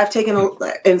 like, I've taken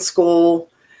in school,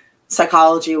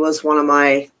 psychology was one of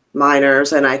my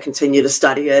minors, and I continue to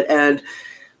study it. And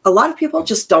a lot of people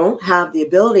just don't have the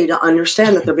ability to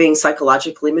understand that they're being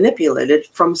psychologically manipulated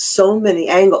from so many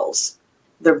angles.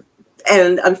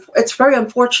 It's very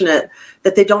unfortunate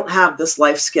that they don't have this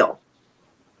life skill,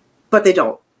 but they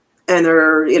don't. And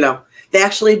they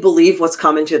actually believe what's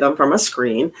coming to them from a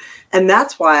screen. And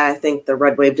that's why I think the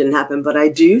red wave didn't happen. But I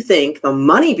do think the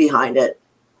money behind it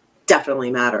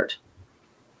definitely mattered.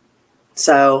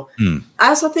 So I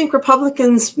also think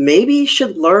Republicans maybe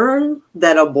should learn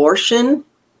that abortion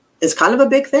is kind of a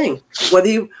big thing. Whether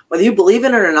you believe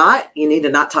in it or not, you need to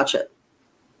not touch it.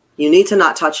 You need to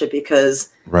not touch it because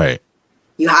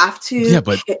you have to. Yeah,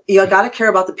 but you got to care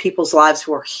about the people's lives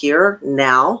who are here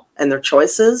now and their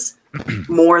choices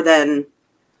more than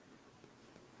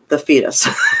the fetus.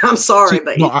 I'm sorry,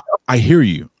 but I hear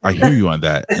you. I hear you on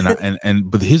that.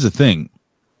 But here's the thing.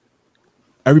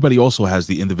 Everybody also has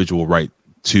the individual right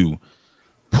to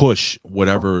push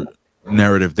whatever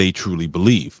narrative they truly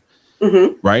believe.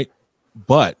 Mm-hmm. Right.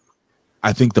 But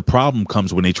I think the problem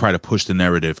comes when they try to push the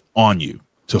narrative on you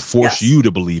to force you to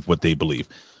believe what they believe.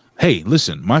 Hey,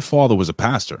 listen, my father was a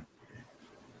pastor,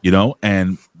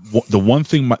 and the one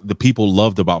thing the people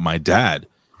loved about my dad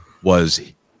was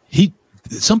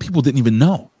some people didn't even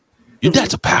know your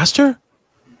dad's a pastor.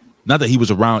 Not that he was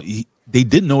around. They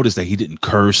did notice that he didn't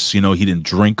curse, he didn't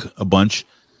drink a bunch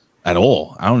at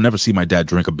all. I don't never see my dad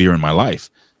drink a beer in my life,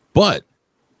 but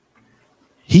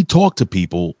he talked to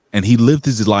people and he lived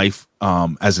his life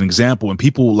as an example, and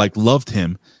people loved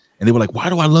him, and they were like, why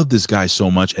do I love this guy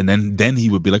so much? And then he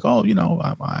would be like, oh,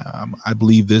 I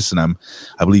believe this, and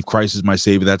I believe Christ is my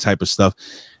savior, that type of stuff.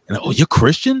 And you're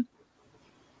Christian?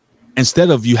 Instead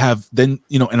of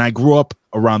and I grew up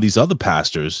around these other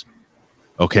pastors.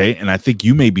 Okay. And I think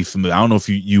you may be familiar. I don't know if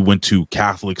you went to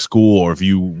Catholic school or if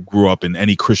you grew up in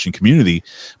any Christian community,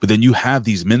 but then you have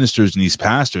these ministers and these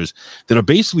pastors that are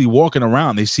basically walking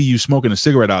around. They see you smoking a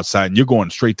cigarette outside and you're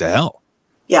going straight to hell.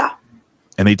 Yeah.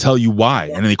 And they tell you why.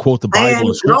 And then they quote the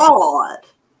Bible. And God,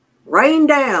 rain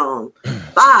down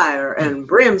fire and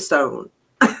brimstone.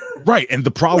 Right. And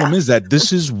the problem is that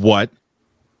this is what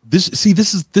the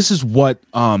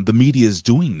media is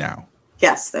doing now.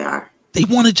 Yes, they are. They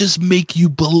want to just make you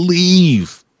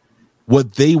believe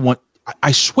what they want.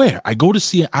 I swear, I go to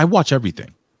see it. I watch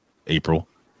everything. April,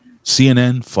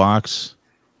 CNN, Fox.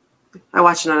 I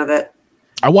watch none of it.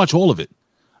 I watch all of it.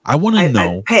 I want to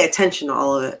know. I pay attention to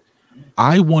all of it.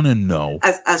 I want to know.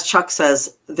 As Chuck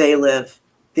says, They Live.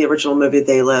 The original movie,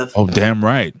 They Live. Oh, damn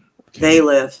right. They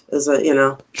Live is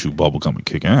chew bubblegum and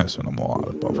kick ass, and I'm all out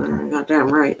of bubblegum. Goddamn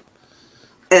right.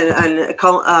 And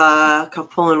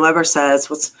Colin Weber says,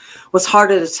 what's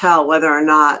harder to tell whether or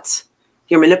not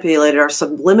you're manipulated are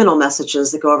subliminal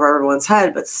messages that go over everyone's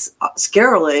head, but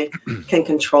scarily can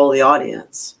control the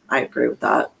audience. I agree with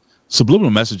that. Subliminal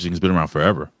messaging has been around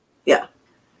forever. Yeah.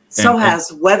 So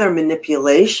has weather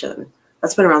manipulation.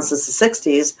 That's been around since the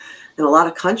 60s, and a lot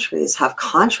of countries have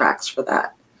contracts for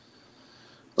that.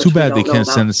 Too bad they can't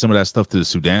send some of that stuff to the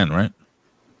Sudan, right?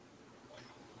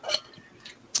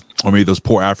 Or maybe those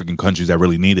poor African countries that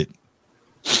really need it.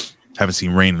 Haven't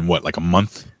seen rain in like a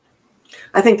month?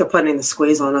 I think they're putting the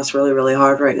squeeze on us really, really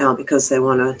hard right now because they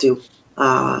want to do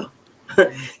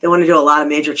they want to do a lot of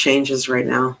major changes right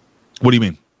now. What do you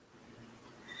mean?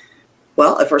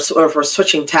 Well, if we're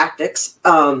switching tactics,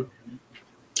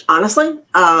 honestly,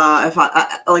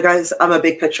 I'm a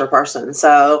big picture person,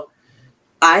 so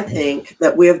I think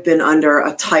that we have been under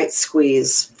a tight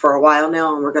squeeze for a while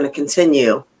now, and we're going to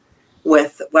continue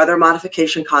with weather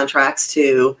modification contracts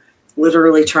to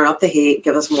literally turn up the heat,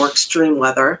 give us more extreme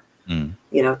weather,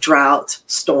 drought,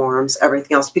 storms,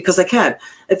 everything else. Because again,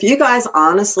 if you guys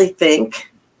honestly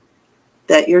think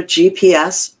that your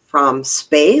GPS from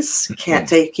space can't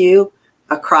take you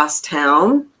across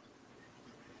town,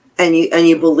 and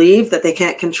you believe that they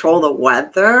can't control the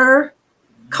weather,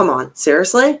 come on,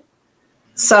 seriously?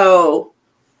 So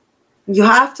you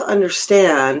have to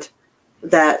understand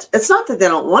that it's not that they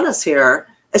don't want us here.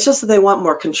 It's just that they want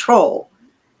more control.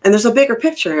 And there's a bigger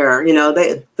picture here.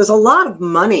 There's a lot of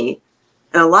money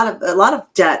and a lot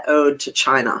of debt owed to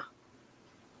China.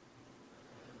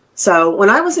 So when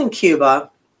I was in Cuba,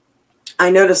 I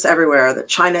noticed everywhere that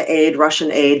China aid,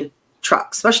 Russian aid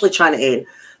trucks, especially China aid.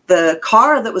 The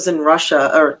car that was in Russia,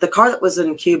 or the car that was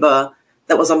in Cuba,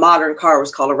 that was a modern car,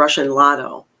 was called a Russian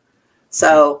Lado.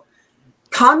 So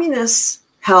communists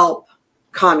help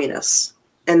communists,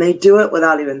 and they do it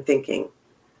without even thinking.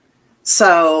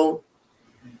 So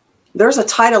there's a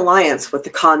tight alliance with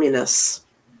the communists.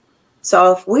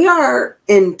 So if we are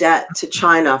in debt to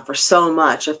China for so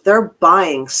much, if they're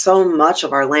buying so much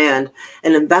of our land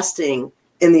and investing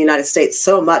in the United States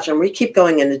so much, and we keep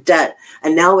going into debt,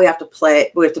 and now we have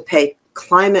to pay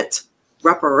climate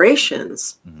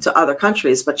reparations to other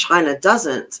countries, but China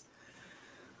doesn't.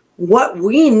 What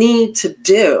we need to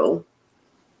do,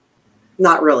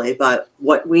 not really, but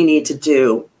what we need to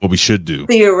do, what we should do,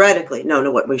 theoretically,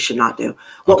 what we should not do.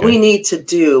 What we need to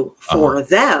do for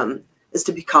them is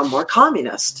to become more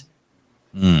communist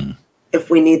if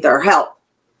we need their help.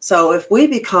 So if we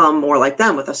become more like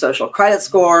them with a social credit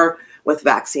score, with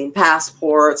vaccine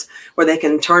passports, where they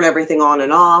can turn everything on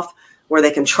and off, where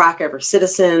they can track every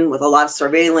citizen with a lot of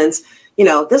surveillance.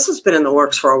 This has been in the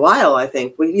works for a while, I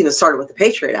think. We started with the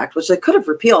Patriot Act, which they could have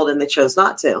repealed and they chose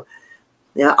not to.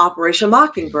 Operation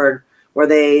Mockingbird, where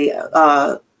they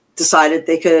decided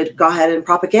they could go ahead and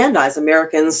propagandize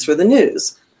Americans through the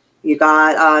news. You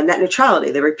got net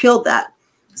neutrality. They repealed that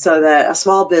so that a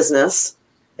small business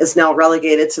is now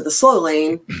relegated to the slow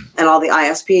lane, and all the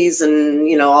ISPs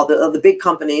and all the big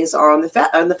companies are on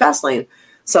the fast lane.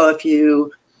 So if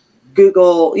you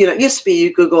Google, it used to be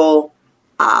you Google,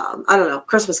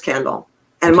 Christmas candle,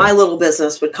 and my little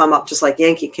business would come up just like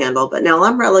Yankee Candle. But now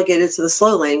I'm relegated to the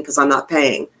slow lane because I'm not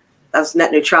paying. That's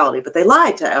net neutrality. But they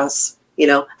lied to us.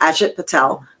 Ajit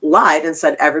Patel lied and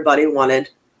said everybody wanted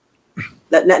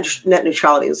that net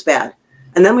neutrality was bad.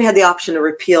 And then we had the option to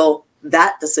repeal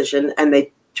that decision, and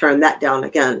they turned that down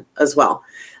again as well.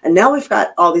 And now we've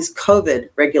got all these COVID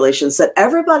regulations that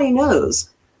everybody knows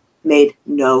made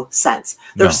no sense.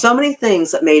 There's so many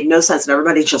things that made no sense, and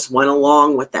everybody just went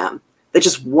along with them. They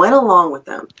just went along with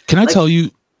them. Can I tell you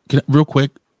real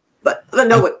quick? But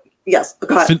yes,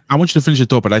 go ahead. I want you to finish your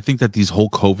thought, but I think that these whole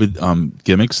COVID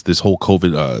gimmicks, this whole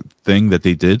COVID thing that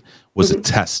they did was a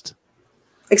test.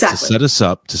 Exactly. To set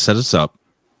us up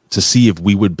to see if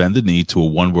we would bend the knee to a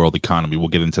one world economy. We'll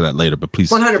get into that later, but please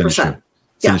 100%.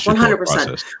 Yeah,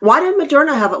 100%. Why did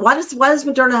Moderna have why does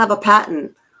Moderna have a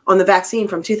patent on the vaccine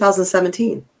from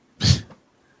 2017?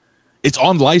 It's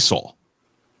on Lysol.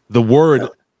 The word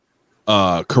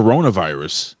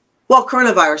coronavirus. Well,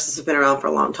 coronaviruses have been around for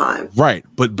a long time. Right.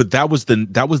 But that was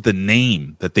the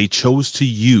name that they chose to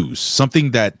use,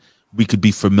 something that we could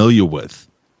be familiar with.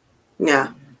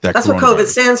 Yeah. That's what COVID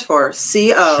stands for.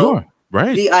 CO. Sure.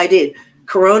 Right. VID.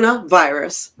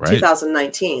 Coronavirus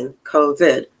 2019.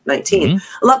 COVID-19.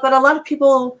 But a lot of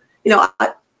people,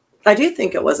 I do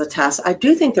think it was a test. I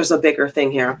do think there's a bigger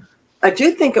thing here. I do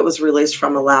think it was released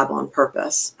from a lab on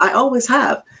purpose. I always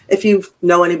have. If you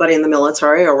know anybody in the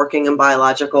military or working in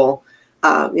biological,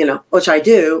 which I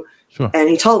do, sure. And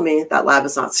he told me that lab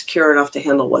is not secure enough to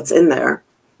handle what's in there.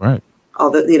 Right.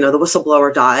 The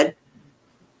whistleblower died.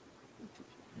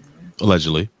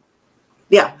 Allegedly.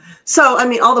 Yeah. So,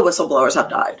 all the whistleblowers have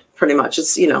died, pretty much.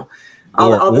 It's,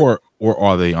 or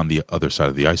are they on the other side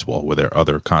of the ice wall? Were there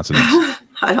other continents?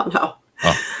 I don't know.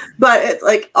 Oh. But it's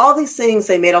like all these things,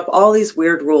 they made up all these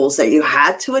weird rules that you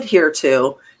had to adhere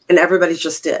to, and everybody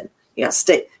just did.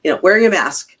 Wear your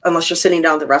mask unless you're sitting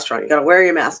down at the restaurant. You got to wear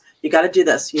your mask. You got to do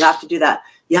this. You have to do that.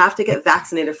 You have to get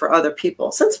vaccinated for other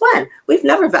people. Since when? We've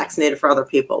never vaccinated for other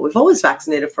people. We've always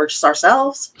vaccinated for just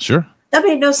ourselves. Sure. That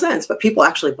made no sense, but people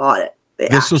actually bought it.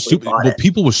 They're so stupid. Well,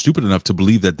 people were stupid enough to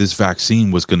believe that this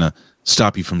vaccine was going to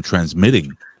stop you from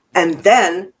transmitting. And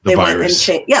then they went and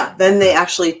changed. Yeah, then they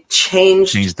actually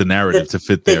changed the narrative to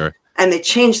fit their. And they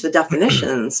changed the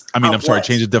definitions.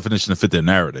 Changed the definition to fit their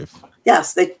narrative.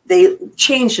 Yes, they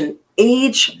changed an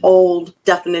age-old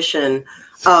definition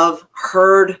of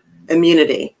herd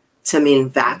immunity to mean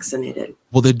vaccinated.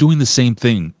 Well, they're doing the same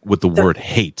thing with the word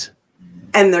hate.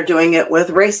 And they're doing it with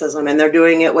racism, and they're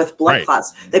doing it with blood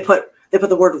clots. They put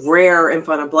the word rare in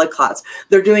front of blood clots.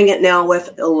 They're doing it now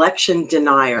with election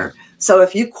denier. So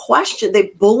if you question, they're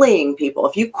bullying people.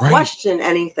 If you question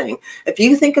anything, if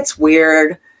you think it's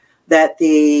weird that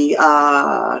the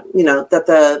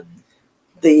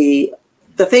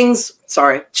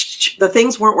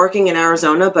things weren't working in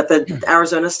Arizona, but the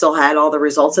Arizona still had all the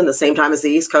results in the same time as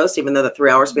the East Coast, even though they're 3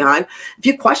 hours behind. If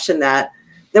you question that,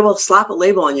 they will slap a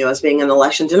label on you as being an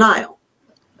election denier.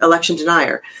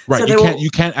 Right. So you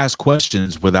can't ask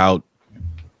questions without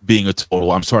being a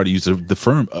total, I'm sorry to use the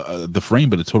frame,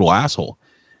 but a total asshole.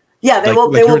 Yeah, they Like- will.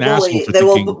 like They you're will an asshole bully. for They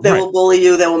will. thinking- They right. will bully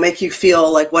you. They will make you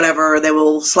feel like whatever. They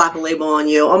will slap a label on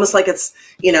you, almost like it's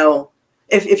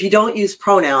if you don't use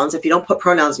pronouns, if you don't put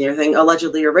pronouns in your thing,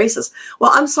 allegedly you're racist.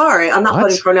 Well, I'm sorry, I'm not What?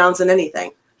 putting pronouns in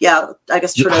anything. Yeah, I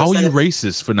guess Trudeau How are said you it.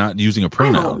 racist for not using a I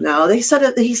pronoun? don't know. They said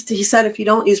it. He said if you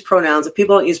don't use pronouns, if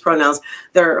people don't use pronouns,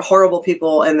 they're horrible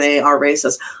people and they are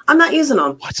racist. I'm not using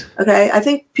them. What? Okay, I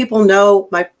think people know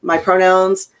my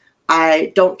pronouns.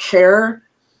 I don't care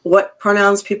what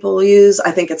pronouns people use.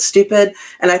 I think it's stupid,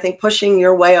 and I think pushing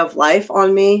your way of life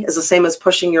on me is the same as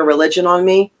pushing your religion on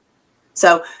me.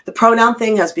 So the pronoun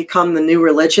thing has become the new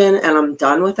religion, and I'm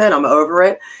done with it. I'm over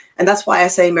it. And that's why I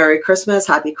say Merry Christmas,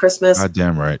 Happy Christmas. God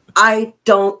damn right. I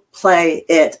don't play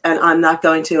it, and I'm not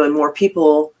going to, and more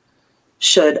people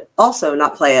should also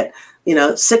not play it.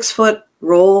 6 foot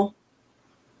rule.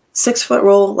 6 foot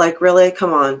rule, like really?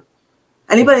 Come on.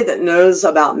 Anybody that knows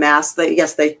about masks,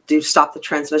 yes, they do stop the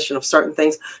transmission of certain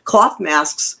things. Cloth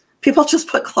masks, people just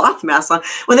put cloth masks on.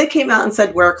 When they came out and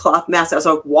said wear a cloth mask, I was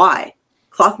like, why?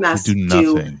 Cloth masks do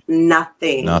nothing.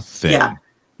 nothing. Nothing. Yeah,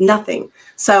 nothing.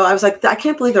 So I was like, I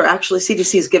can't believe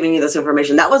CDC is giving you this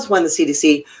information. That was when the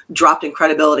CDC dropped in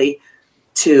credibility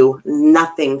to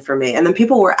nothing for me. And then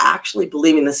people were actually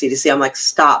believing the CDC. I'm like,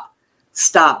 stop.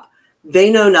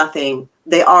 They know nothing.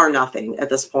 They are nothing at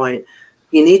this point.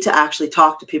 You need to actually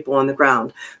talk to people on the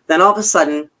ground. Then all of a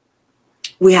sudden,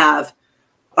 we have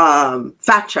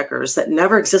fact checkers that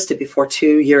never existed before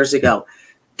 2 years ago.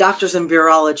 Doctors and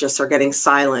virologists are getting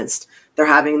silenced. They're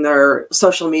having their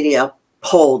social media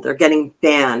pulled. They're getting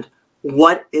banned.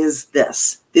 What is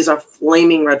this? These are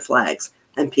flaming red flags,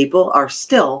 and people are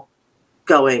still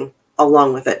going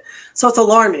along with it. So it's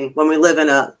alarming when we live in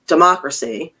a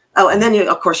democracy. Oh, and then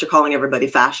of course you're calling everybody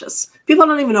fascists. People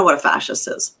don't even know what a fascist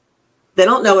is. They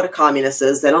don't know what a communist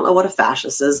is. They don't know what a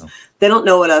fascist is. They don't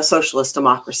know what a socialist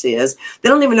democracy is. They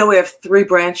don't even know we have 3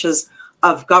 branches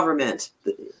of government.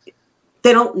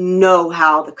 They don't know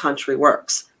how the country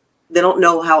works. They don't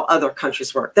know how other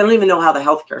countries work. They don't even know how the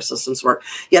healthcare systems work.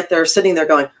 Yet they're sitting there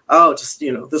going, oh, just,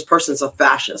 this person's a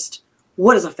fascist.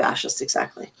 What is a fascist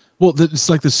exactly? Well, it's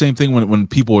like the same thing when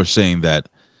people are saying that,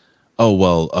 oh,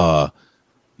 well,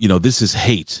 this is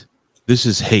hate. This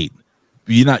is hate.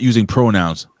 You're not using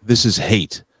pronouns. This is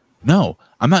hate. No,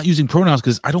 I'm not using pronouns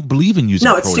because I don't believe in using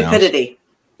pronouns. No, it's stupidity.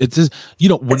 It's just,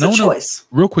 Winona, it's a choice.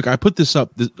 Real quick, I put this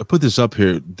up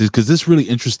here because this really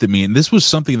interested me, and this was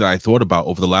something that I thought about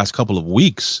over the last couple of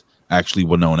weeks. Actually,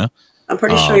 Winona, I'm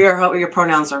pretty sure your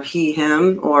pronouns are he,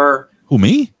 him, or who,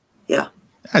 me? Yeah.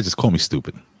 Just call me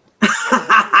stupid.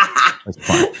 That's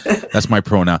fine. That's my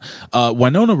pronoun.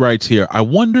 Winona writes here, I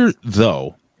wonder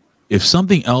though if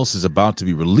something else is about to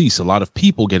be released. A lot of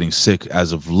people getting sick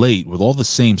as of late with all the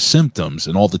same symptoms,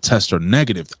 and all the tests are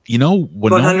negative. Winona,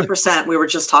 100%. We were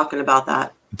just talking about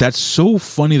that. That's so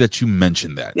funny that you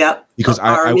mentioned that. Yep. Because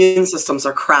our immune systems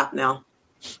are crap now.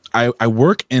 I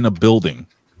work in a building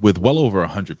with well over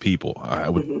 100 people. I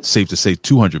would safe to say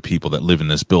 200 people that live in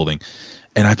this building.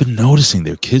 And I've been noticing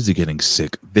their kids are getting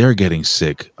sick. They're getting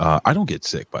sick. I don't get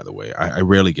sick, by the way. I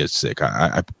rarely get sick.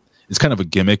 It's kind of a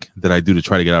gimmick that I do to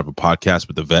try to get out of a podcast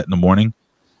with the vet in the morning.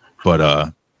 But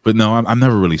no, I'm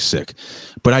never really sick.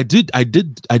 But I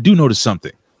do notice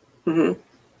something. Mm-hmm.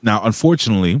 Now,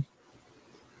 unfortunately,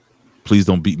 please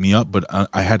don't beat me up, but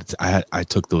I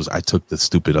took the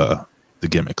stupid the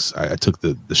gimmicks. I took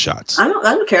the shots. I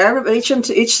don't care. Everybody, each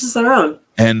is their own.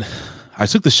 And I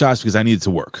took the shots because I needed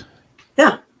to work.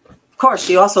 Yeah, of course.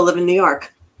 You also live in New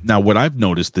York. Now, what I've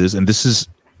noticed is, and this is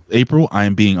April, I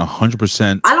am being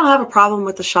 100%. I don't have a problem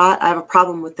with the shot. I have a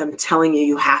problem with them telling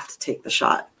you have to take the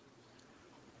shot.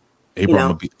 April,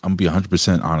 I'm gonna be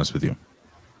 100% honest with you,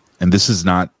 and this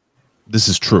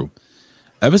is true.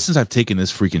 Ever since I've taken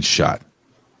this freaking shot,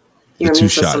 Your immune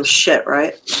system shit,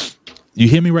 right? You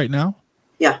hear me right now?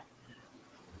 Yeah.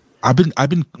 I've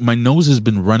been my nose has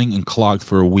been running and clogged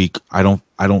for a week. I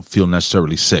don't feel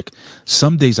necessarily sick.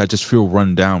 Some days I just feel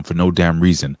run down for no damn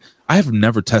reason. I have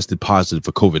never tested positive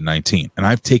for COVID-19, and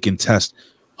I've taken tests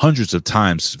hundreds of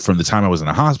times from the time I was in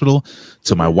a hospital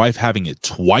to my wife having it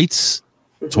twice.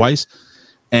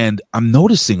 And I'm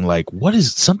noticing like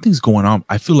something's going on.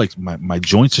 I feel like my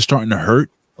joints are starting to hurt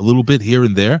a little bit here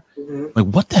and there. Mm-hmm. Like,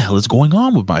 what the hell is going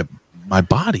on with my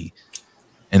body?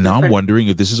 And now I'm wondering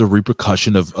if this is a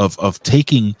repercussion of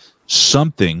taking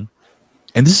something.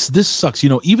 And this sucks.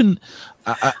 Even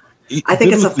I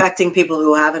think it's affecting people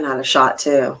who haven't had a shot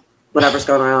too. Whatever's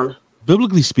going on.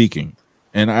 Biblically speaking,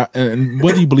 and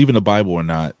whether you believe in the Bible or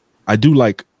not, I do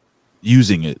like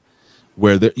using it.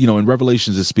 Where in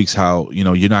Revelations it speaks how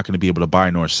you're not going to be able to buy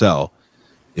nor sell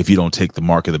if you don't take the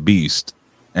mark of the beast.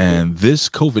 And this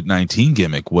COVID-19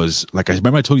 gimmick was, like, I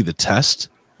remember I told you the test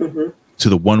to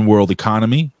the one world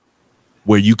economy,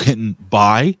 where you couldn't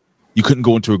buy, you couldn't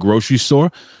go into a grocery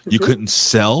store, you couldn't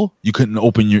sell, you couldn't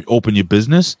open your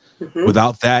business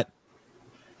without that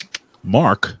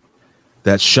mark,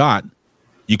 that shot.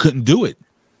 You couldn't do it.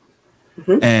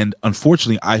 And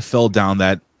unfortunately, I fell down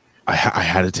that. I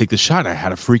had to take the shot. I had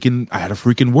to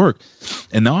freaking work.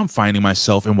 And now I'm finding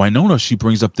myself, and Winona, she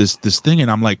brings up this thing,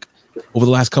 and I'm like, over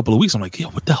the last couple of weeks, I'm like, yeah,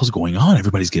 what the hell's going on?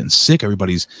 Everybody's getting sick.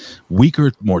 Everybody's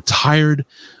weaker, more tired.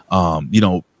 I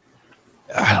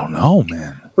don't know,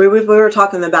 man. We were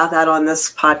talking about that on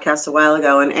this podcast a while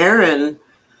ago, and Aaron,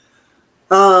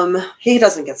 he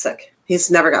doesn't get sick. He's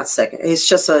never got sick. He's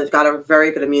just got a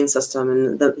very good immune system,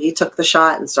 and he took the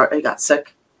shot and he got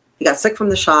sick. He got sick from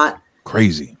the shot.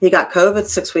 Crazy. He got COVID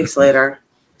 6 weeks later.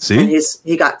 See? And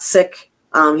he got sick.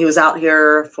 He was out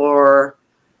here for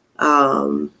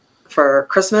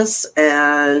Christmas,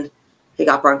 and he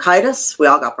got bronchitis. We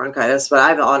all got bronchitis, but I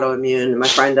have autoimmune, and my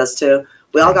friend does too.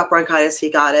 We all got bronchitis. He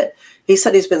got it. He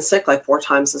said he's been sick like 4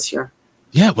 times this year.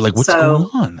 Yeah, but like, what's going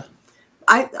on?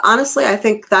 I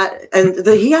think that, and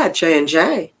he had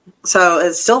J&J, so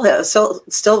it's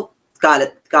still got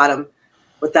him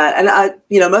with that.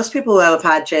 And most people who have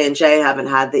had J&J haven't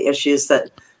had the issues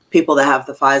that people that have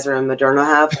the Pfizer and Moderna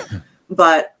have.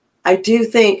 But I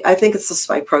think it's the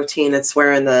spike protein. It's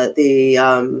wearing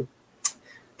the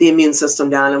immune system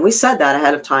down, and we said that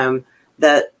ahead of time,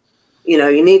 that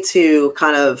you need to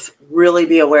kind of really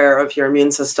be aware of your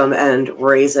immune system and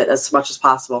raise it as much as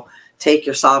possible. Take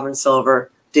your Sovereign Silver,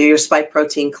 do your spike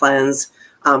protein cleanse.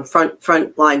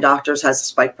 Frontline Doctors has a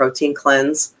spike protein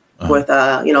cleanse with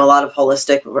a lot of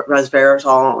holistic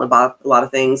resveratrol about a lot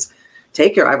of things.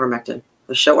 Take your ivermectin.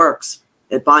 The shit works.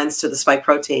 It binds to the spike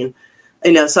protein.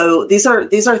 So these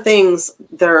are things.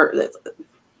 This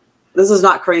is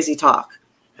not crazy talk.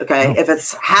 Okay, no. If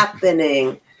it's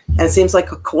happening and it seems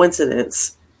like a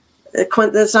coincidence,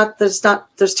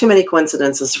 there's too many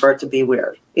coincidences for it to be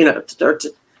weird. You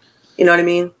know what I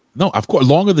mean? No, of course.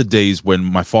 Long are the days when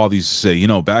my father used to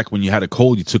say, back when you had a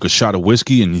cold, you took a shot of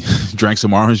whiskey and you drank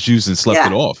some orange juice and slept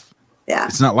it off. Yeah,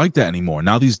 it's not like that anymore.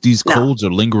 Now these colds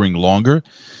are lingering longer.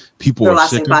 They're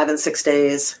lasting sicker. 5 and 6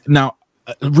 days. Now,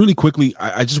 really quickly,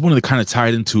 I just wanted to kind of tie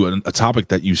it into a topic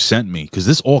that you sent me, because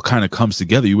this all kind of comes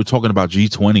together. You were talking about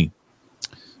G20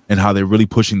 and how they're really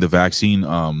pushing the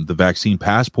vaccine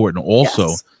passport, and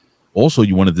also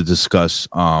you wanted to discuss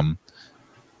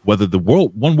whether the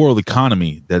one world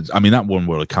economy, not one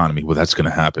world economy, well, that's going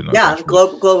to happen. Yeah,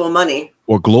 global money.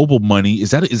 Or global money,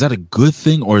 is that a good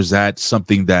thing, or is that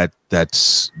something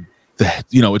that's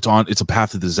it's a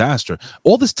path to disaster?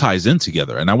 All this ties in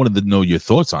together, and I wanted to know your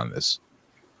thoughts on this.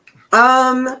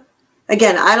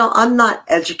 Again, I'm not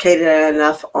educated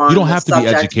enough on. You don't have to be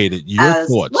educated. Your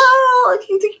thoughts. Well,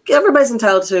 everybody's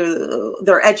entitled to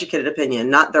their educated opinion,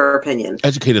 not their opinion.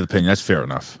 Educated opinion. That's fair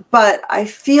enough. But I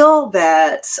feel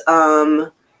that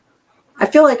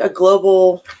like a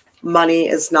global money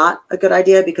is not a good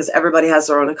idea, because everybody has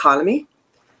their own economy.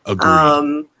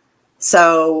 Agreed.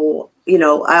 So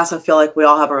I also feel like we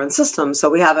all have our own system. So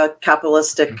we have a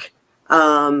capitalistic.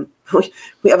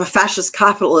 We have a fascist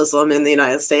capitalism in the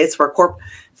United States, where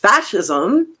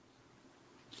fascism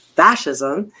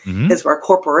is where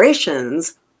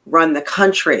corporations run the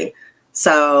country.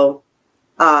 So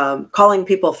calling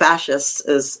people fascists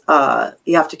is,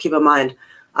 you have to keep in mind,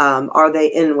 are they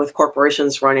in with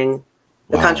corporations running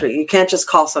the country? You can't just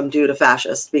call some dude a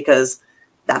fascist, because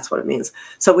that's what it means.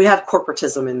 So we have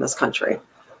corporatism in this country.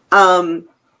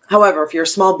 However, if you're a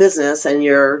small business and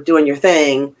you're doing your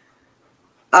thing,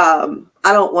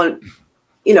 I don't want,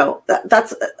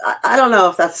 I don't know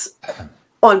if that's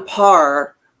on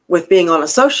par with being on a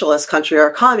socialist country or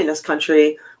a communist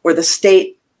country, where the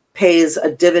state pays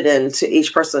a dividend to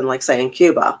each person, like say in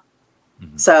Cuba.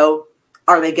 Mm-hmm. So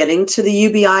are they getting to the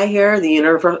UBI here, the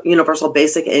universal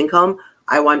basic income?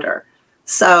 I wonder.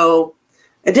 So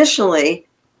additionally,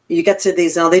 you get to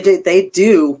these now, they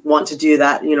do want to do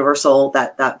that universal,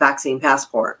 that vaccine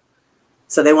passport.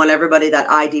 So they want everybody that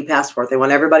ID passport. They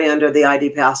want everybody under the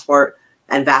ID passport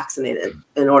and vaccinated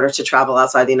in order to travel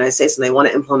outside the United States. And they want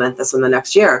to implement this in the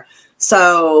next year.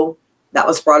 So that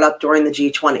was brought up during the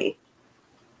G20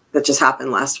 that just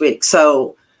happened last week.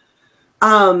 So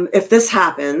if this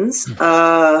happens,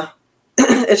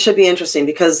 it should be interesting,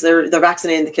 because they're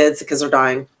vaccinating the kids are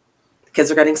dying. The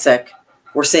kids are getting sick.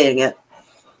 We're seeing it.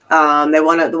 They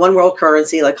want the one world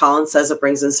currency, like Colin says, it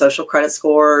brings in social credit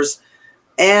scores.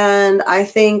 And I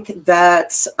think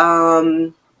that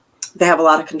they have a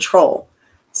lot of control.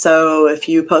 So if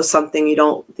you post something,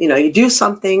 you do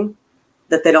something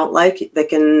that they don't like, they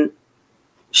can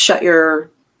shut your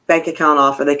bank account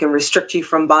off, or they can restrict you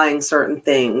from buying certain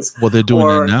things. Well, they're doing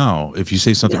that now. If you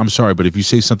say something, I'm sorry, but if you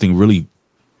say something really,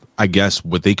 I guess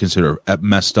what they consider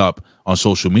messed up on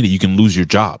social media, you can lose your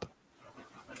job.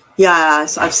 Yeah,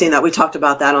 I've seen that. We talked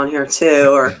about that on here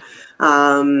too. Or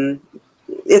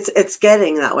it's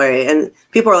getting that way, and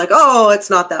people are like, "Oh, it's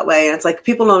not that way." And it's like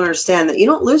people don't understand that you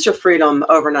don't lose your freedom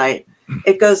overnight.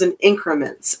 It goes in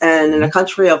increments, and in a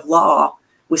country of law,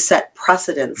 we set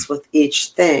precedents with each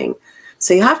thing.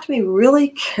 So you have to be really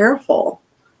careful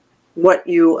what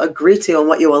you agree to and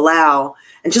what you allow.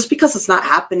 And just because it's not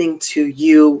happening to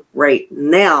you right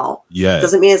now,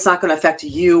 doesn't mean it's not going to affect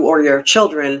you or your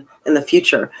children in the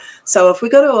future. So if we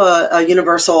go to a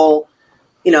universal,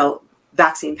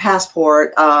 vaccine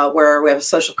passport, where we have a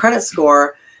social credit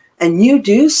score, and you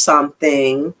do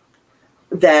something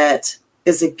that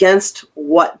is against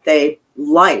what they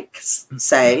like,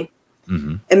 say,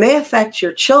 it may affect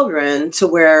your children to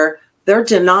where they're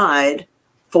denied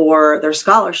for their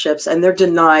scholarships and they're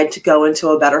denied to go into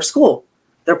a better school.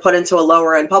 They're put into a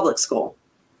lower end public school.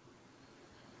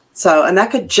 So, and that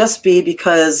could just be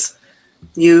because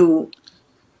you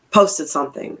posted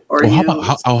something, or you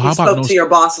spoke to your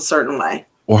boss a certain way.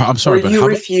 Or I'm sorry, or you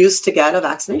refused to get a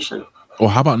vaccination. Or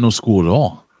how about no school at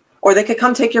all? Or they could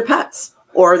come take your pets.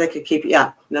 Or they could keep,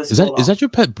 no school. Is that your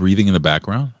pet breathing in the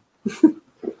background?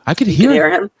 I could hear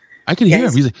him. I could hear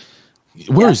him. He's like,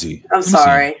 where is he? I'm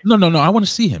sorry. No. I want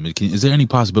to see him. Is there any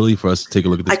possibility for us to take a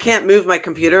look at this? I can't move my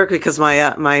computer because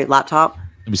my laptop.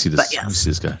 Let me see this. Let me see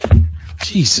this guy.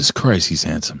 Jesus Christ, he's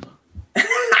handsome.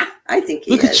 I think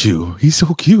he Look at you. He's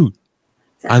so cute.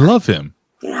 I love him.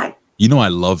 Yeah. I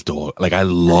love dogs. Like, I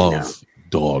love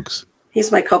dogs.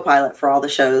 He's my co-pilot for all the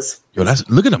shows. Yo,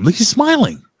 look at him. Look, he's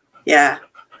smiling. Yeah.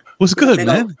 What's good,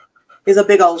 man? He's a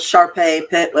big old Shar-Pei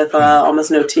pit with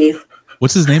almost no teeth.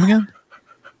 What's his name again?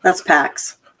 That's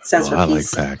Pax. Stands for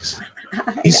peace. Like Pax.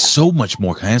 He's so much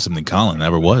more handsome than Colin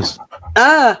ever was.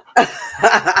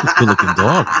 Good-looking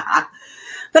dog.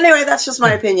 But anyway, that's just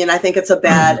my opinion. I think it's a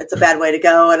bad way to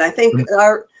go. And I think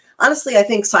honestly, I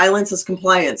think silence is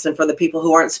compliance. And for the people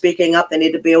who aren't speaking up, they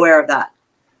need to be aware of that.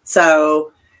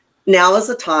 So now is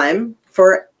the time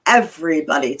for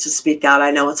everybody to speak out.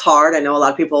 I know it's hard. I know a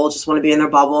lot of people just want to be in their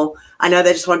bubble. I know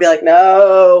they just want to be like,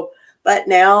 no. But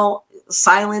now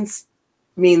silence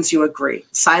means you agree.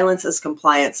 Silence is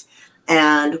compliance.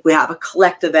 And we have a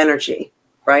collective energy,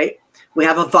 right? We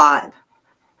have a vibe.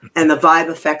 And the vibe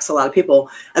affects a lot of people.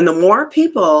 And the more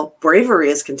people, bravery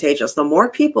is contagious. The more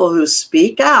people who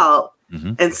speak out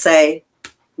and say,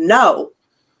 no.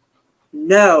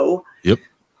 Yep.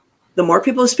 The more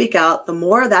people who speak out, the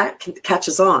more that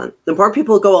catches on. The more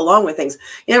people go along with things.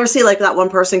 You ever see like that one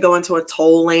person go into a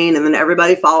toll lane and then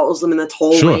everybody follows them in the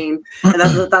toll lane? And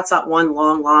that's that one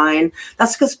long line.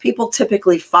 That's because people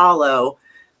typically follow.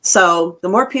 So the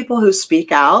more people who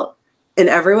speak out in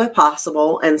every way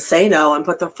possible and say no and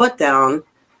put their foot down,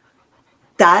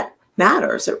 that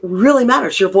matters. It really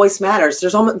matters. Your voice matters.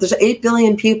 There's 8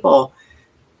 billion people.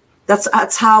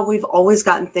 That's how we've always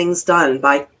gotten things done,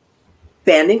 by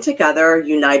banding together,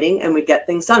 uniting, and we get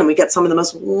things done. And we get some of the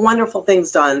most wonderful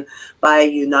things done by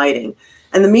uniting.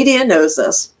 And the media knows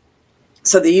this.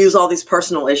 So they use all these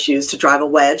personal issues to drive a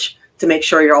wedge, to make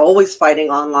sure you're always fighting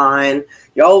online.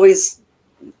 You're always,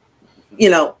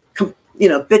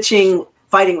 bitching,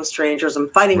 fighting with strangers and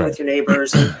fighting with your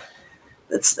neighbors. And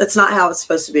it's not how it's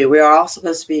supposed to be. We are all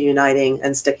supposed to be uniting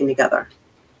and sticking together.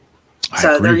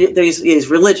 So they use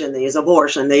religion, they use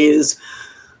abortion, they use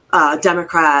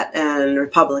Democrat and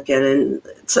Republican, and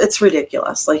it's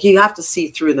ridiculous. Like, you have to see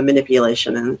through the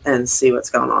manipulation and see what's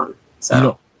going on.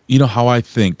 So you know how I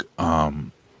think.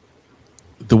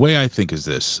 The way I think is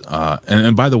this.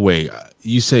 And by the way,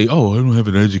 you say, "Oh, I don't have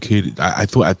an educated." I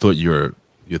thought your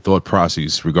thought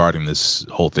process regarding this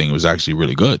whole thing was actually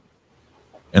really good,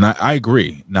 and I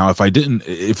agree. Now, if I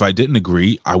didn't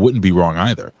agree, I wouldn't be wrong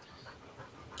either.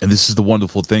 And this is the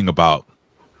wonderful thing about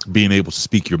being able to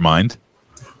speak your mind.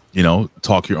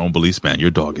 Talk your own beliefs, man. Your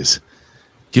dog is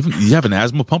giving. You have an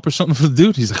asthma pump or something for the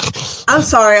dude? He's like, I'm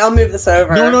sorry, I'll move this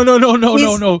over.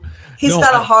 No. He's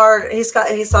got a hard. He's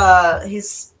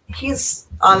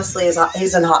honestly he's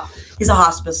a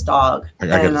hospice dog. I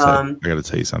gotta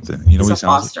tell you something. You know what he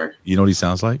sounds like? You know what he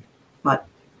sounds like? What?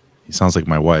 He sounds like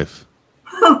my wife.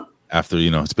 After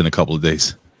it's been a couple of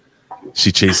days,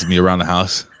 she chases me around the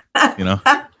house.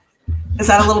 Is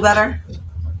that a little better?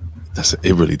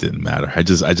 It really didn't matter. I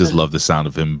just love the sound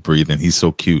of him breathing. He's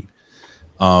so cute.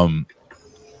 By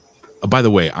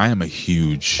the way, I am a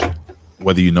huge,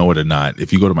 whether you know it or not,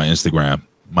 if you go to my Instagram,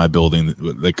 my building,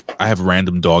 like, I have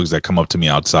random dogs that come up to me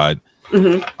outside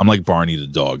I'm like Barney the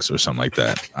dogs or something like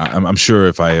that. I'm sure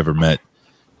if I ever met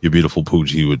your beautiful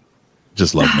Pooch, he would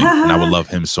just love me, and I would love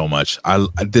him so much.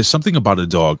 There's something about a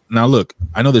dog. Now, look,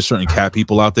 I know there's certain cat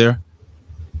people out there.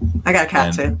 I got a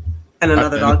cat too, and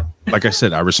another dog. Like I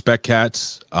said, I respect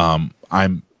cats.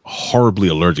 I'm horribly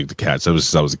allergic to cats ever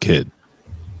since I was a kid.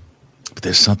 But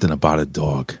there's something about a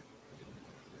dog.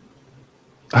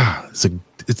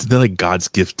 They're like God's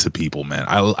gift to people, man.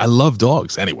 I love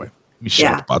dogs. Anyway, let me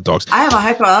shut up about dogs. I have a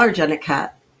hypoallergenic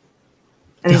cat,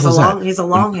 and he's a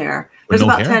long hair. There's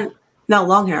about hair? 10. No,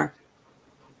 long hair.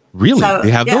 Really? So,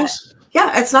 they have those?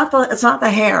 Yeah, it's not the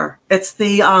hair. It's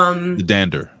the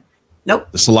dander.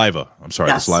 Nope. The saliva. I'm sorry,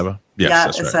 the saliva. Yes, yeah,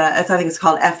 that's right. I think it's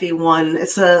called FE1.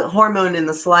 It's a hormone in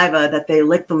the saliva that they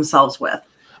lick themselves with.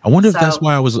 I wonder if that's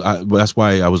why I was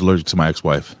allergic to my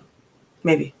ex-wife.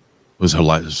 Maybe. It was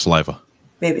her saliva.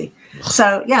 Maybe.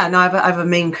 So yeah, no, I have a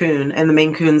Maine Coon, and the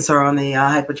Maine Coons are on the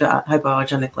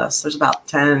hypoallergenic list. There's about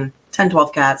 10,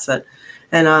 12 cats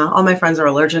and all my friends are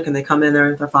allergic, and they come in there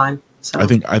and they're fine. So I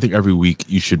think every week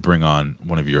you should bring on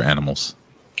one of your animals.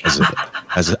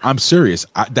 I'm serious.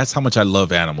 That's how much I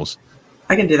love animals.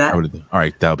 I can do that. All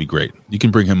right, that'll be great. You can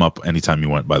bring him up anytime you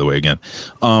want. By the way, again,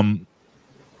 the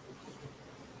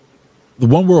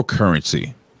one world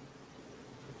currency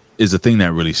is the thing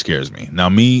that really scares me. Now,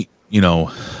 me,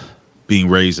 being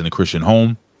raised in a Christian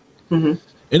home, and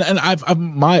I've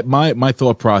my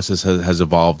thought process has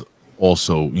evolved.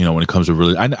 Also, when it comes to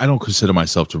religion, I don't consider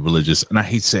myself too religious, and I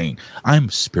hate saying I'm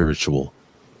spiritual.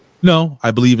 No,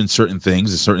 I believe in certain things,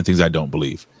 and certain things I don't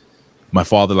believe. My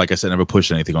father, like I said, never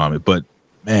pushed anything on me. But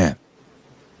man,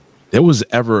 there was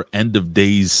ever end of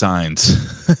days signs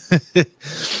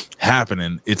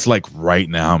happening. It's like right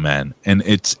now, man, and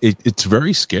it's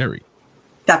very scary.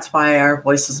 That's why our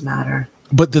voices matter.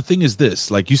 But the thing is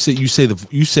this: like you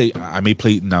say, I may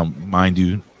play now, mind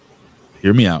you.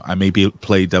 Hear me out. I may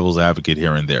play devil's advocate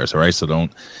here and there. So, right. So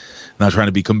not trying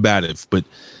to be combative, but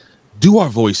do our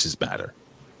voices matter?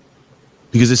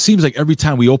 Because it seems like every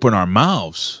time we open our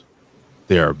mouths,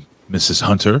 they're Mrs.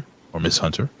 Hunter or Miss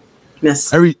Hunter.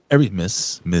 Miss. Every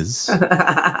Ms.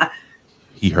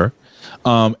 He, her.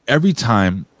 Every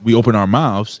time we open our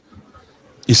mouths,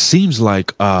 it seems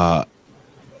like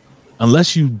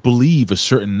unless you believe a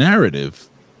certain narrative,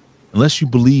 unless you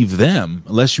believe them,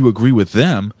 unless you agree with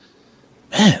them,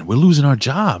 man, we're losing our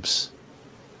jobs,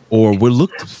 or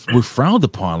we're frowned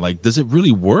upon. Like, does it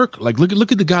really work? Like,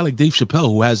 look at the guy like Dave Chappelle,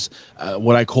 who has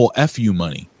what I call FU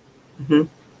money, I mean,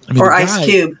 or Ice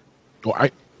Cube. Or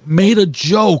I made a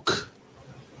joke.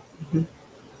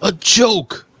 A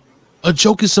joke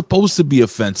is supposed to be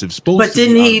offensive. But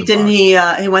didn't he?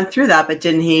 He went through that, but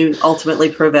didn't he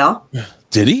ultimately prevail?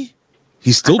 Did he?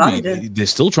 They're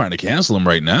still trying to cancel him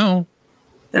right now.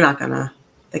 They're not gonna.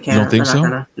 They can't. You don't think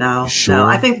so? No. Sure? No.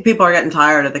 I think people are getting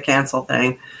tired of the cancel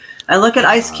thing. I look at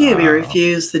Ice Cube. He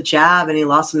refused the jab, and he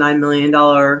lost a $9 million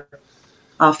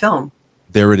film.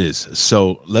 There it is.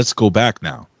 So let's go back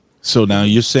now. So now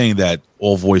you're saying that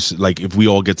all voices, like if we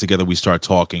all get together, we start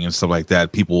talking and stuff like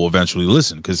that, people will eventually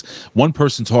listen. Because one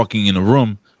person talking in a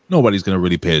room, nobody's going to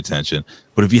really pay attention.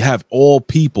 But if you have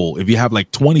if you have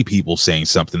like 20 people saying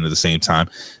something at the same time,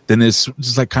 then it's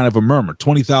just like kind of a murmur.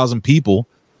 20,000 people,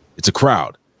 it's a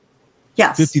crowd.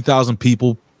 Yes. 50,000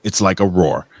 people, it's like a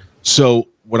roar. So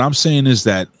what I'm saying is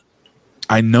that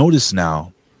I notice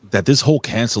now that this whole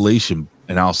cancellation,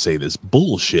 and I'll say this,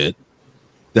 bullshit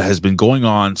that has been going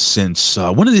on since,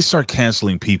 when did they start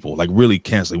canceling people? Like really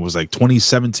canceling? It was like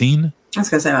 2017? I was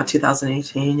going to say about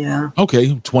 2018, yeah.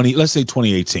 Okay, let's say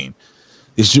 2018.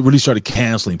 They really started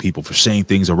canceling people for saying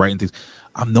things or writing things.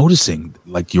 I'm noticing,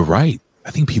 like, you're right.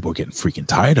 I think people are getting freaking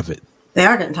tired of it. They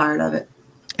are getting tired of it.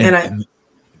 And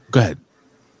go ahead.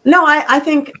 No, I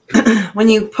think when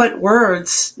you put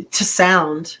words to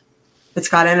sound, it's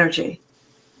got energy.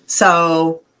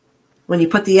 So when you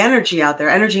put the energy out there,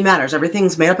 energy matters.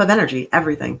 Everything's made up of energy,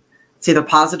 everything. It's either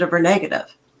positive or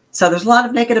negative. So there's a lot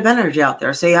of negative energy out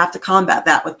there. So you have to combat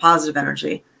that with positive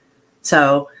energy.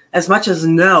 So as much as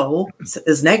no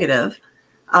is negative,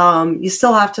 you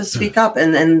still have to speak up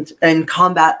and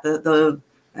combat the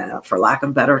for lack of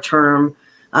a better term,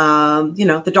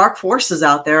 the dark forces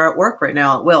out there at work right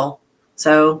now at will.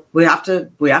 So we have to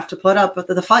put up with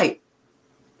the fight.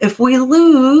 If we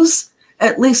lose,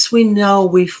 at least we know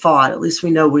we fought. At least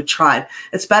we know we tried.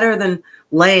 It's better than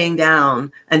laying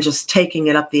down and just taking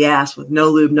it up the ass with no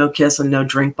lube, no kiss, and no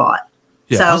drink bought.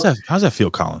 Yeah, so, how's that feel,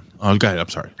 Colin? Oh, go ahead. I'm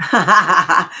sorry.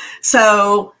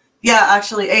 So, yeah,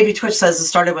 actually, AB Twitch says it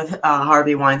started with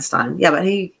Harvey Weinstein. Yeah, but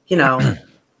he,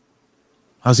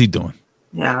 How's he doing?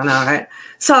 Yeah, I know, right?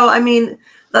 So, I mean,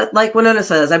 like Winona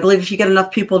says, I believe if you get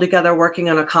enough people together working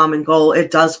on a common goal,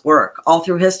 it does work. All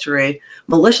through history,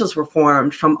 militias were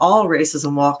formed from all races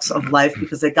and walks of life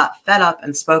because they got fed up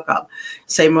and spoke up.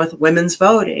 Same with women's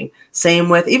voting. Same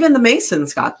with even the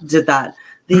Masons did that.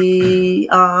 The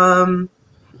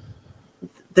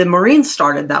Marines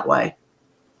started that way.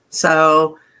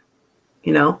 So,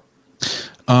 you know.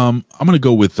 I'm going to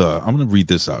go with, I'm going to read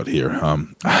this out here. I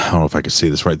don't know if I can say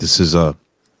this right. This is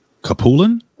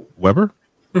Capulin Weber.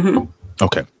 Mm-hmm.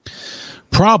 Okay.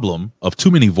 Problem of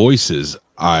too many voices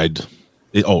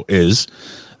is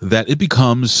that it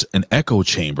becomes an echo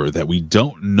chamber that we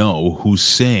don't know who's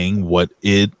saying what,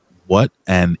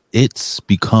 and it's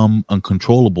become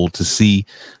uncontrollable to see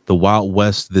the Wild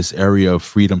West, this area of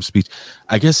freedom speech.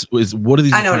 I guess what are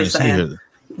these I know trying what to say saying. here?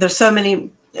 There's so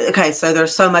many. Okay, so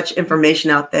there's so much information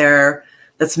out there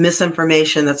that's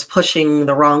misinformation, that's pushing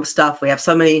the wrong stuff. We have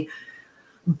so many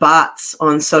bots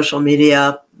on social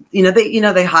media.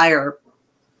 They hire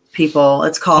people.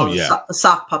 It's called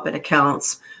sock puppet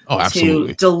accounts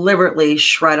to deliberately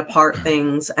shred apart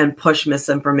things and push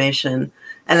misinformation.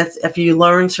 And if you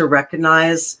learn to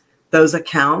recognize those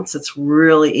accounts, it's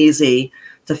really easy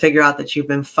to figure out that you've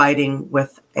been fighting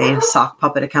with a sock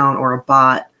puppet account or a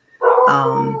bot.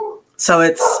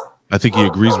 I think he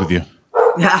agrees with you.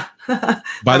 Yeah.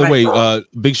 By the way,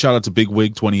 big shout out to Big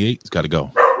Wig 28. It's got to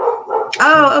go.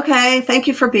 Oh, okay. Thank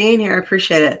you for being here. I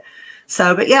appreciate it.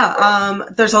 So, but yeah,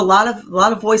 there's a lot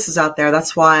of voices out there.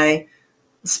 That's why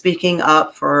speaking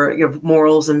up for your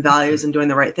morals and values and doing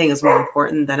the right thing is more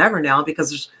important than ever now, because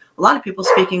there's a lot of people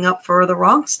speaking up for the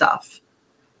wrong stuff.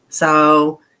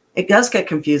 So it does get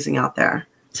confusing out there.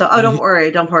 So, don't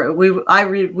worry.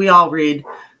 We all read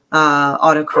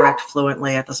autocorrect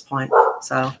fluently at this point.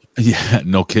 So yeah,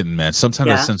 no kidding, man. Sometimes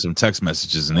I send some text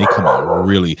messages and they come out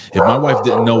really. If my wife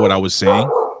didn't know what I was saying,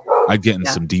 I'd get in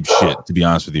some deep shit, to be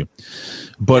honest with you.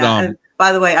 But and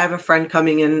by the way, I have a friend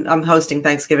coming in. I'm hosting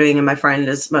Thanksgiving, and my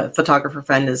photographer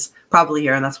friend is probably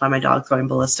here, and that's why my dog's going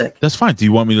ballistic. That's fine. Do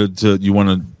you want me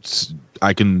to?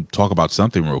 I can talk about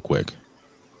something real quick.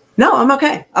 No, I'm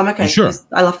okay. You sure?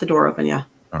 I left the door open. Yeah.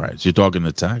 All right. Is your dog an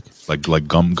attack? Like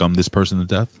gum this person to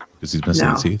death because he's missing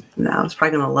his teeth? No, it's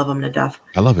probably gonna love him to death.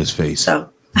 I love his face.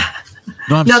 So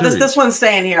no, this one's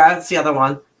staying here. That's the other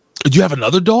one. Do you have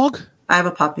another dog? I have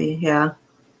a puppy. Yeah.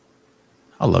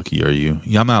 How lucky are you?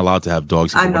 Yeah, I'm not allowed to have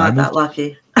dogs. I'm not that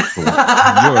lucky. You're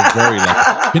very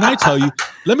lucky. Can I tell you?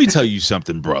 Let me tell you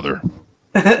something, brother.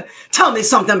 Tell me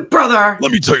something, brother.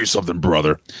 Let me tell you something,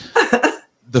 brother.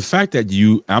 The fact that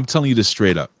I'm telling you this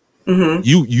straight up. Mm-hmm.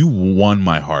 You won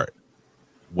my heart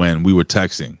when we were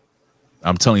texting.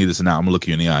 I'm telling you this now. I'm gonna look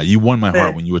you in the eye. You won my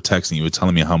heart when you were texting. You were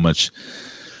telling me how much,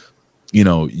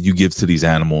 you give to these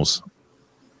animals,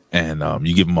 and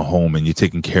you give them a home, and you're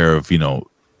taking care of,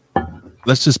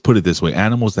 let's just put it this way: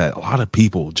 animals that a lot of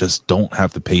people just don't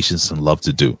have the patience and love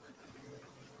to do.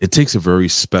 It takes a very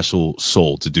special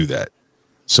soul to do that.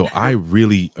 So I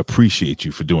really appreciate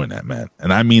you for doing that, man,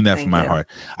 and I mean that from my heart.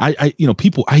 I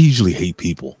usually hate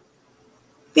people.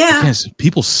 Yeah.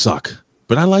 People suck,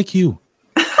 but I like you.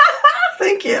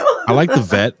 Thank you. I like the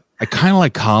vet. I kind of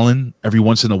like Colin every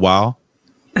once in a while.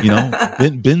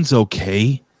 Ben's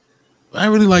okay. I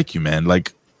really like you, man.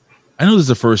 Like, I know this is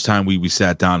the first time we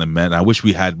sat down and met. I wish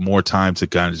we had more time to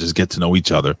kind of just get to know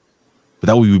each other, but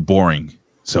that would be boring.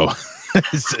 So,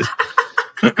 thank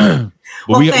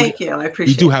you. I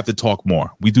appreciate it. We do have to talk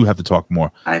more.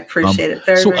 I appreciate it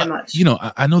very much.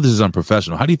 I know this is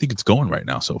unprofessional. How do you think it's going right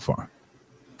now so far?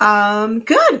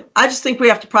 Good. I just think we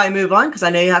have to probably move on because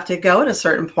I know you have to go at a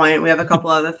certain point. We have a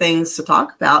couple other things to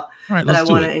talk about that I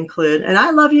want to include. And I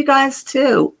love you guys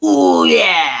too. Ooh,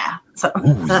 yeah. So.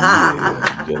 Ooh,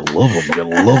 yeah. You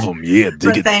love them. Yeah,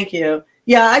 dig it. Thank you.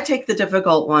 Yeah, I take the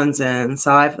difficult ones in.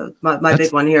 So I've my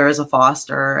big one here is a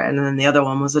foster, and then the other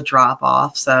one was a drop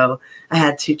off. So I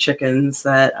had 2 chickens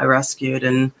that I rescued,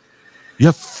 and you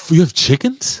have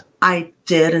chickens? I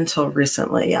did until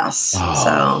recently, yes. Oh,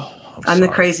 so I'm the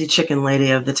crazy chicken lady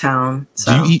of the town.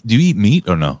 So do you eat meat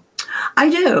or no? I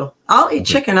do. I'll eat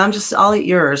chicken. I'll eat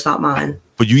yours, not mine.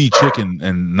 But you eat chicken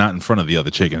and not in front of the other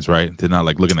chickens, right? They're not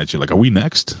like looking at you like, are we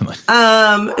next?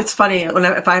 It's funny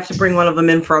if I have to bring one of them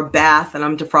in for a bath and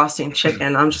I'm defrosting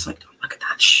chicken, I'm just like, don't look at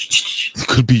that. Shh. It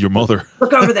could be your mother.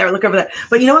 Look over there.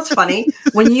 But you know what's funny?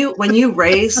 When you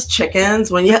raise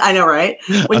chickens, I know, right?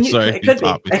 It could be.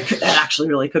 It actually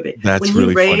really could be. That's when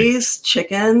really you raise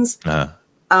chickens,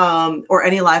 or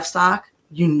any livestock,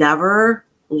 you never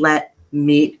let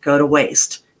meat go to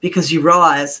waste because you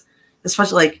realize,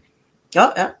 especially like,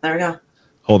 oh yeah, there we go.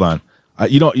 Hold on, I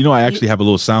actually have a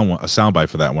little sound bite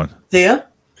for that one. Do you?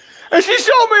 and she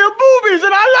showed me her boobies,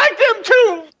 and I like them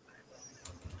too.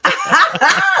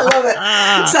 I love it.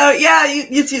 So yeah,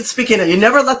 you speaking of, you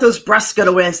never let those breasts go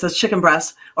to waste, those chicken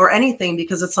breasts or anything,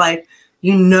 because it's like,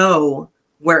 you know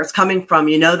where it's coming from.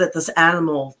 You know that this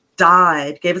animal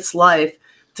died, gave its life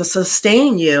to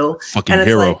sustain you. Fucking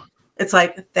hero. It's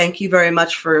like, thank you very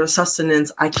much for your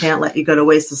sustenance. I can't let you go to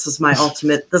waste. This is my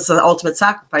ultimate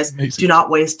sacrifice. Amazing. Do not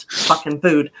waste fucking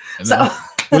food. So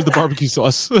where's the barbecue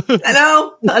sauce? I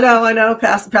know.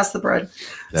 Pass the bread.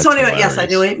 That's so anyway, hilarious. yes, I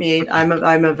do eat meat. I'm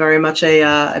a very much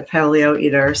a paleo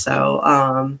eater. So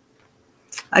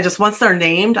I just, once they're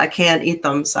named, I can't eat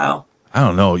them. So I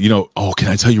don't know. Can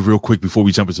I tell you real quick before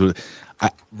we jump into it?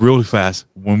 Really fast.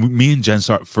 When me and Jen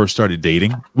first started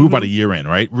dating, we were about a year in,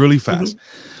 right? Really fast.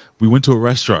 We went to a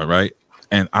restaurant, right?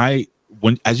 And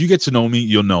as you get to know me,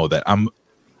 you'll know that I'm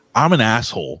an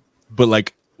asshole, but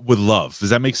like with love.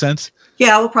 Does that make sense?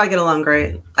 Yeah, we'll probably get along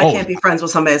great. I can't be friends with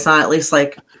somebody that's not at least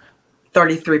like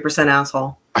 33%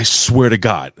 asshole. I swear to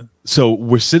God. So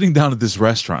we're sitting down at this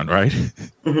restaurant, right?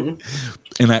 And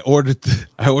I ordered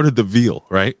the veal,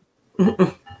 right?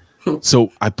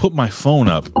 So I put my phone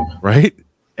up, right?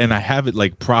 And I have it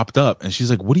like propped up. And she's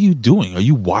like, "What are you doing? Are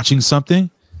you watching something?"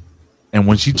 And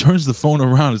when she turns the phone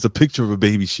around, it's a picture of a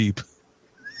baby sheep.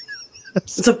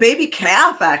 It's a baby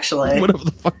calf, actually. Whatever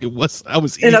the fuck it was. I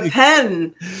was eating in a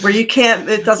pen where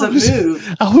it doesn't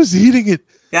move. I was eating it.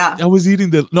 Yeah. I was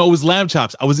eating it was lamb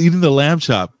chops. I was eating the lamb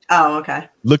chop. Oh, okay.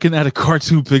 Looking at a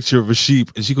cartoon picture of a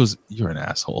sheep. And she goes, "You're an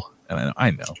asshole." And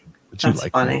I know. But you That's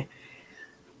like funny. me.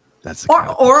 That's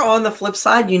the or on the flip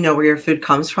side, you know where your food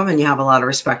comes from and you have a lot of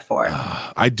respect for it.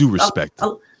 I do respect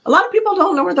a lot of people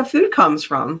don't know where their food comes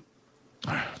from.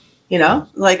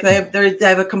 Like they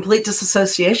have a complete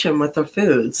disassociation with their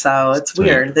food, so it's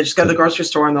weird. They just go to the grocery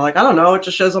store and they're like, "I don't know, it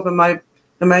just shows up in my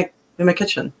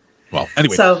kitchen." Well,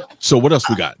 anyway, so what else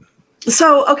we got?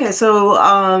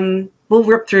 We'll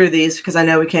rip through these because I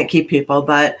know we can't keep people,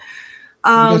 but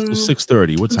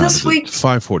 6:30. What time this is week, it?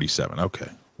 5:47. Okay,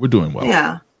 we're doing well.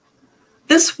 Yeah.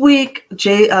 This week,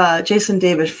 Jason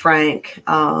David Frank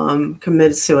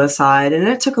committed suicide, and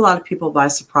it took a lot of people by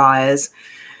surprise.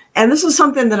 And this was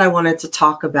something that I wanted to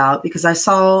talk about because I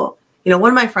saw, one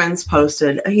of my friends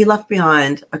posted, he left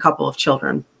behind a couple of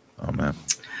children. Oh, man.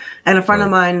 And a friend of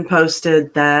mine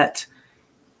posted that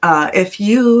if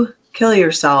you kill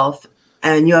yourself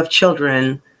and you have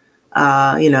children,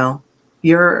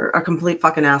 you're a complete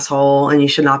fucking asshole and you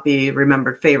should not be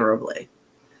remembered favorably.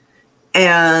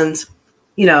 And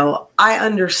I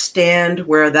understand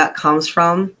where that comes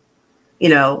from.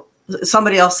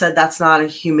 Somebody else said that's not a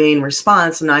humane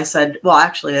response. And I said, well,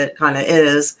 actually it kind of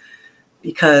is,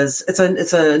 because it's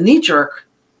a knee-jerk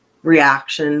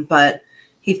reaction, but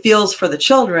he feels for the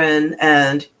children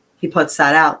and he puts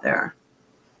that out there.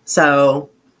 So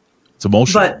it's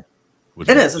emotional. But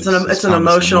it is. It's an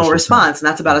emotional response, and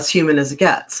that's about as human as it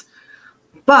gets.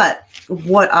 But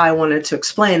what I wanted to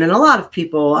explain, and a lot of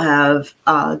people have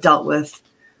dealt with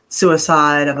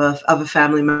suicide of a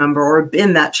family member or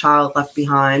been that child left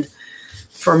behind.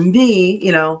 For me,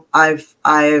 I've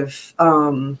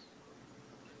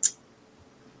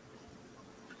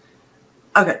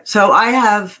okay, so I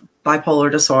have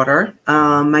bipolar disorder.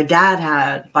 My dad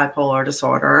had bipolar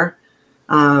disorder.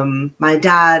 My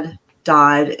dad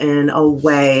died in a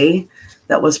way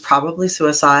that was probably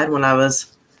suicide when I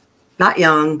was not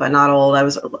young, but not old. I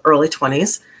was early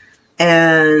 20s.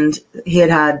 And he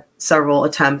had several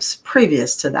attempts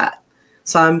previous to that.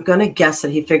 So I'm going to guess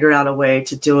that he figured out a way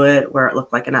to do it where it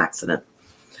looked like an accident.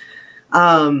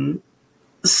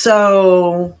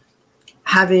 So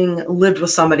having lived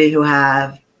with somebody who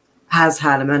has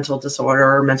had a mental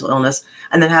disorder or mental illness,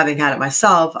 and then having had it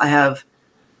myself, I have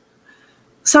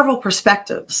several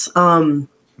perspectives on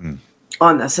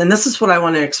this. And this is what I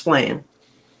want to explain.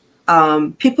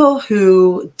 People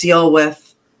who deal with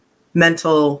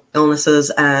mental illnesses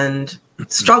and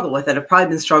struggle with it have probably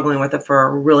been struggling with it for a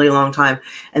really long time,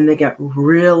 and they get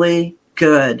really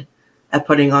good at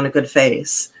putting on a good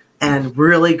face and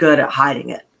really good at hiding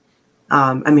it.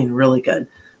 Really good.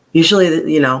 Usually,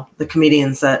 the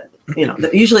comedians that,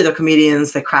 usually they're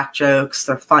comedians, they crack jokes,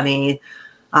 they're funny.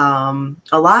 A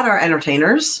lot are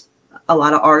entertainers, a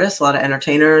lot of artists, a lot of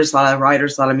entertainers, a lot of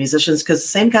writers, a lot of musicians, because the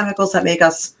same chemicals that make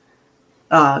us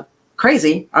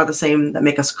crazy are the same that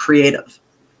make us creative.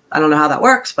 I don't know how that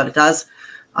works, but it does.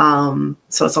 So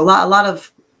it's a lot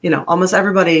of, almost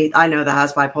everybody I know that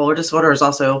has bipolar disorder is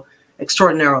also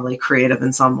extraordinarily creative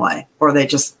in some way, or they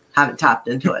just haven't tapped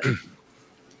into it.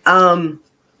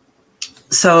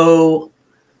 So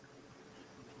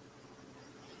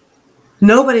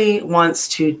nobody wants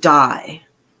to die.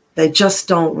 They just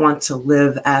don't want to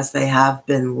live as they have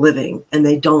been living, and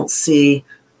they don't see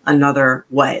another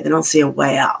way. They don't see a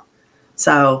way out.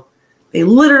 So they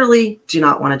literally do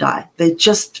not want to die. They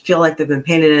just feel like they've been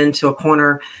painted into a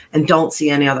corner and don't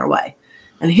see any other way.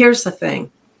 And here's the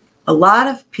thing. A lot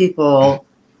of people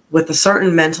with a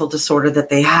certain mental disorder that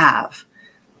they have,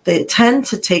 they tend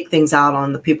to take things out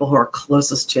on the people who are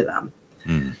closest to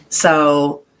them.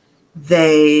 So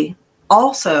they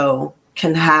also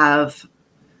can have,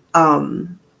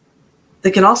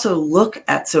 they can also look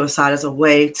at suicide as a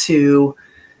way to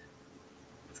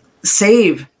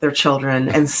save their children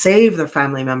and save their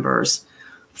family members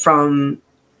from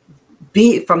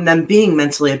them being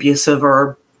mentally abusive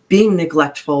or being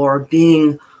neglectful or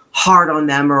being hard on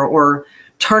them or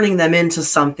turning them into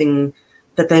something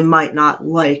that they might not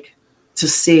like to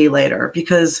see later.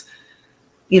 Because,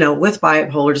 with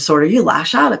bipolar disorder, you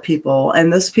lash out at people,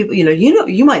 and those people,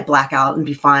 you might black out and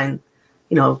be fine,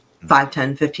 5,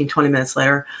 10, 15, 20 minutes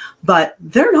later, but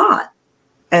they're not.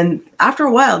 And after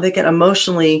a while, they get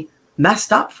emotionally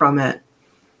messed up from it.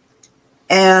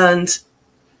 And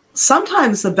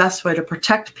sometimes the best way to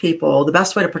protect people, the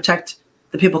best way to protect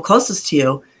the people closest to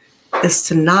you is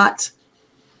to not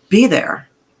be there,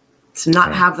 to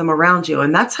not have them around you.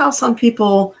 And that's how some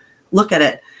people look at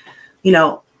it.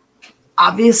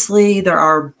 Obviously there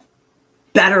are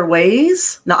better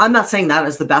ways. Now, I'm not saying that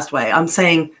is the best way. I'm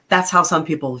saying that's how some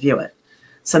people view it.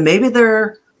 So maybe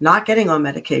they're not getting on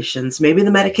medications. Maybe the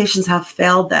medications have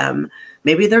failed them.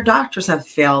 Maybe their doctors have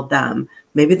failed them.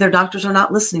 Maybe their doctors are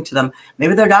not listening to them.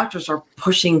 Maybe their doctors are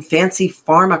pushing fancy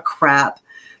pharma crap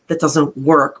that doesn't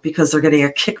work because they're getting a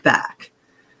kickback.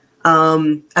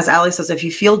 As Ali says, if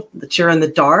you feel that you're in the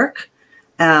dark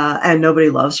and nobody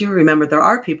loves you, remember there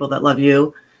are people that love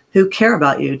you who care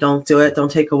about you. Don't do it.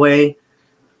 Don't take away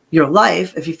your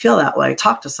life. If you feel that way,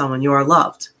 talk to someone. You are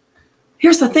loved.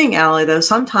 Here's the thing, Ali, though.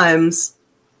 Sometimes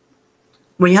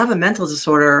when you have a mental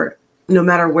disorder, no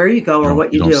matter where you go or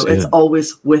what you do, it's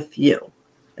always with you.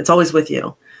 It's always with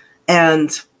you.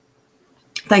 And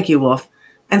thank you, Wolf.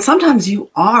 And sometimes you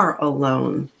are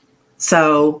alone.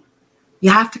 So you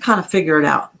have to kind of figure it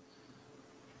out.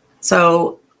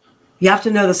 So you have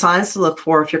to know the signs to look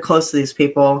for if you're close to these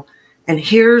people. And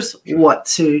here's what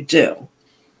to do.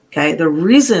 Okay. The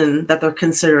reason that they're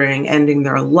considering ending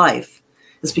their life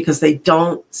is because they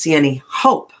don't see any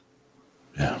hope.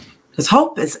 Yeah. Because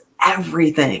hope is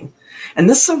everything. And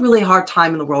this is a really hard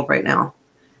time in the world right now.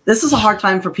 This is a hard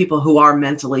time for people who are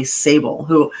mentally stable,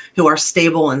 who are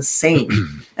stable and sane.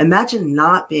 Imagine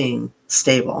not being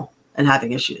stable and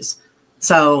having issues.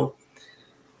 So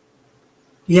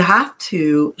you have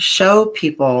to show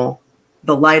people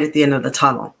the light at the end of the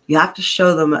tunnel. You have to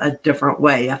show them a different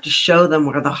way. You have to show them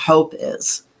where the hope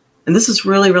is. And this is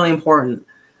really, really important.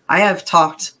 I have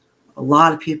talked a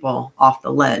lot of people off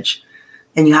the ledge,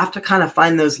 and you have to kind of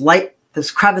find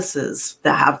those crevices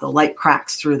that have the light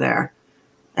cracks through there.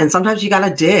 And sometimes you got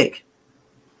to dig,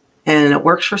 and it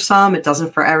works for some. It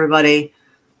doesn't for everybody,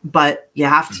 but you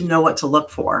have to know what to look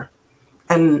for.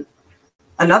 And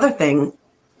another thing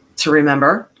to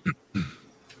remember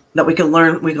that we can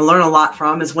learn a lot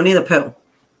from is Winnie the Pooh.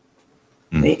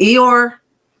 The Eeyore,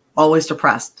 always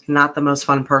depressed, not the most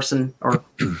fun person or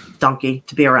donkey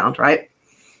to be around, right?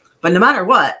 But no matter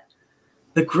what,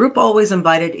 the group always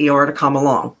invited Eeyore to come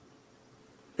along.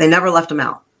 They never left him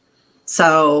out.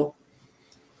 So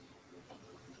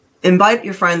invite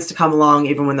your friends to come along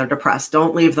even when they're depressed.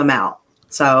 Don't leave them out.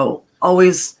 So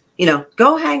always,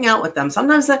 go hang out with them.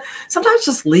 Sometimes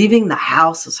just leaving the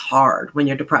house is hard when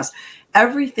you're depressed.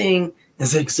 Everything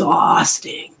is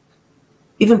exhausting.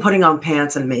 Even putting on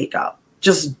pants and makeup,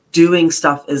 just doing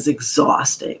stuff is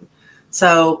exhausting.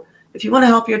 So if you want to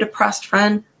help your depressed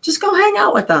friend, just go hang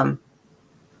out with them.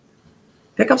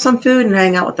 Pick up some food and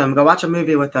hang out with them. Go watch a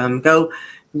movie with them. Go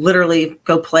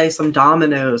play some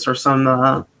dominoes or some,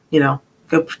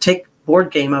 go take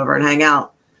board game over and hang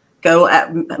out.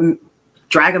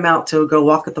 Drag them out to go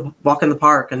walk in the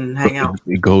park and hang out.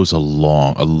 It goes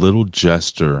along. A little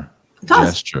gesture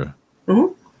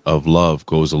of love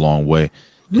goes a long way.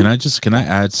 Can I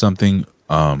add something?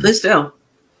 Please do.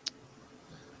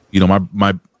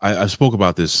 I spoke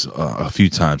about this a few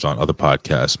times on other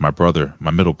podcasts.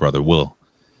 My middle brother, Will,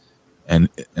 and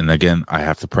again, I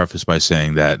have to preface by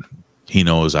saying that he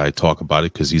knows I talk about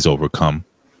it because he's overcome,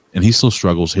 and he still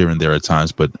struggles here and there at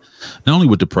times. But not only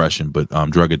with depression, but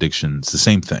drug addiction, it's the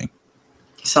same thing.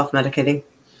 Self-medicating.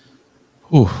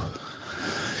 Ooh,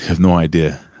 I have no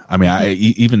idea. I mean,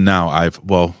 even now,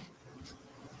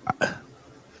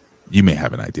 you may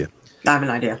have an idea. I have an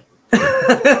idea.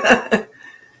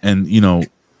 And,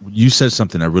 you said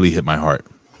something that really hit my heart.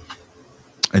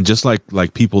 And just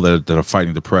like people that are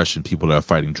fighting depression, people that are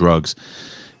fighting drugs,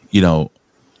 you know,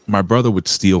 my brother would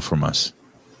steal from us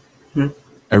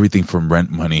everything from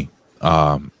rent money,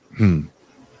 to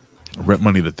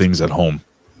things at home,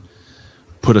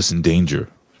 put us in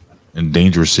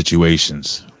dangerous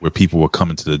situations where people were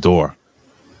coming to the door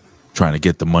trying to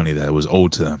get the money that was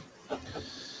owed to them.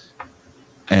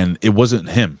 And it wasn't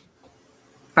him.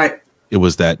 Right. It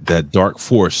was that dark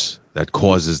force that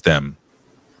causes them,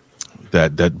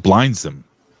 that blinds them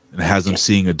and has them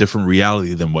seeing a different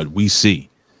reality than what we see.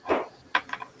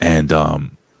 And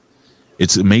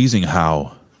it's amazing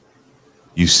how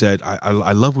you said,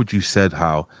 I love what you said,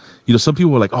 how, you know, some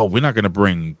people were like, oh, we're not going to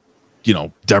bring, you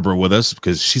know, Deborah with us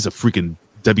because she's a freaking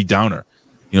Debbie Downer.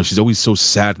 You know, she's always so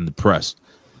sad and depressed.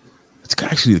 It's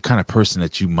actually the kind of person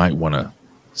that you might want to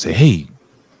say, hey,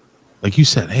 like you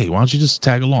said, hey, why don't you just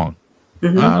tag along?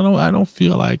 I don't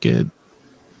feel like it.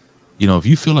 You know, if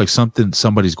you feel like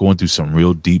somebody's going through some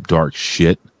real deep, dark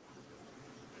shit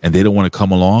and they don't want to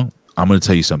come along, I'm going to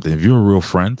tell you something. If you're a real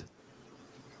friend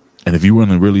and if you want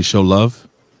to really show love,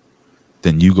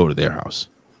 then you go to their house.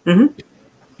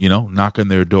 You know, knock on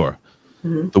their door.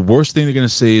 The worst thing they're going to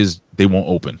say is they won't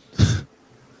open.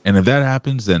 And if that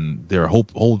happens, then there are a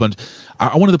whole bunch.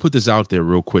 I wanted to put this out there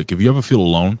real quick. If you ever feel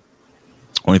alone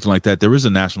or anything like that, there is a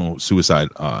national suicide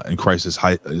and crisis.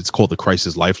 It's called the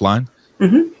Crisis Lifeline.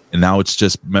 And now it's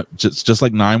just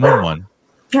like 911.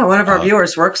 Yeah, one of our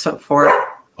viewers works for it.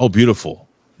 Oh, beautiful.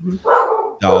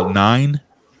 Dial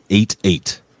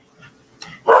 988.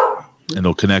 And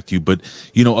they'll connect you. But,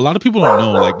 you know, a lot of people don't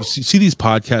know, like, you see these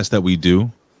podcasts that we do,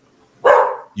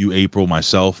 you, April,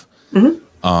 myself, over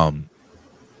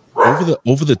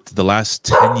the last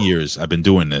 10 years I've been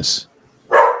doing this,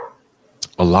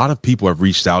 a lot of people have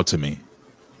reached out to me.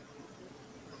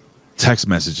 Text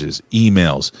messages,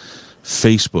 emails,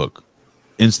 Facebook,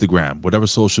 Instagram, whatever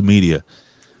social media.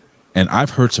 And I've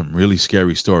heard some really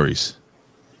scary stories.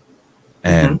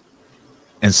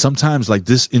 And sometimes, like,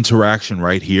 this interaction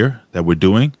right here that we're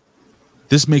doing,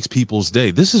 this makes people's day.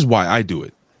 This is why I do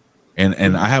it.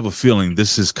 And I have a feeling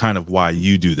this is kind of why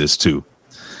you do this too.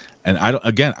 And I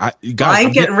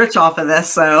ain't getting rich off of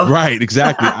this, so right,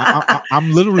 exactly.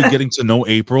 I'm literally getting to know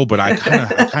April, but I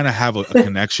kind of have a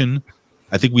connection.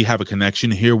 I think we have a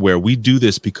connection here where we do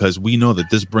this because we know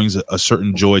that this brings a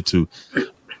certain joy to,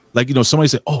 like, you know, somebody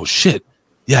say, "Oh shit,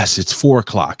 yes, it's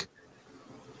 4:00.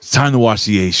 It's time to watch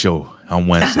the A Show on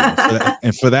Wednesday."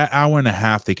 And for that hour and a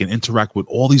half, they can interact with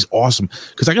all these awesome.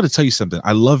 Because I got to tell you something.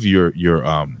 I love your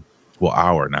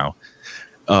hour now.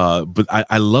 But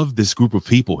I love this group of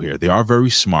people here. They are very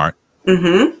smart,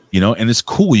 you know, and it's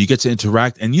cool. You get to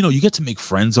interact and, you know, you get to make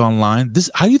friends online.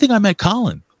 How do you think I met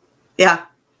Colin? Yeah,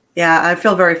 I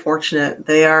feel very fortunate.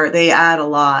 They add a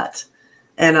lot.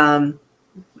 And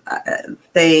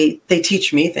they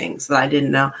teach me things that I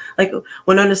didn't know. Like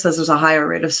Winona says, there's a higher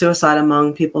rate of suicide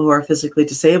among people who are physically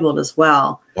disabled as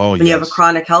well. Oh, when you have a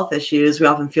chronic health issues, we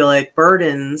often feel like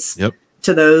burdens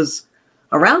to those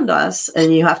around us, and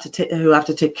who have to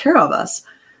take care of us.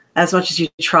 As much as you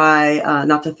try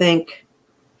not to think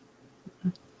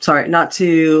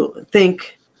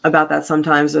about that,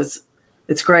 sometimes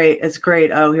it's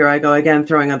great. Oh, here I go again,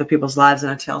 throwing other people's lives in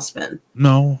a tailspin.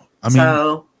 No, I mean,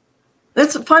 so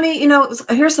it's funny, you know.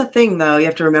 Here's the thing, though. You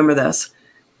have to remember this.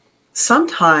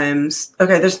 Sometimes,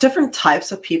 there's different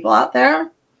types of people out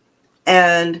there,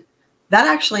 and that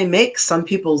actually makes some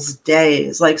people's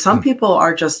days. Like, some people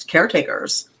are just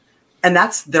caretakers, and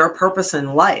that's their purpose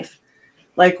in life.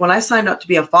 Like, when I signed up to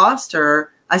be a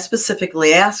foster, I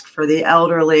specifically asked for the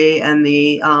elderly and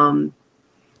the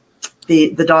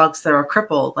dogs that are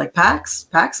crippled. Like Pax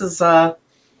is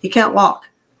he can't walk,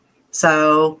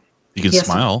 so he can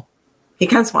smile. He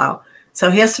can smile, so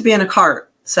he has to be in a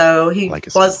cart. So he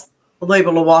was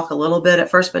able to walk a little bit at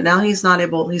first, but now he's not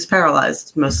able. He's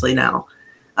paralyzed mostly now.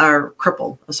 Or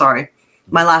crippled. Sorry.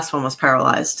 My last one was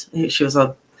paralyzed.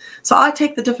 So I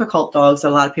take the difficult dogs that a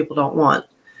lot of people don't want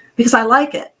because I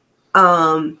like it.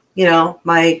 You know,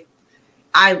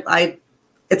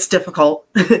 it's difficult.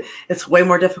 It's way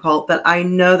more difficult, but I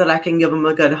know that I can give them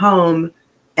a good home.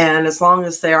 And as long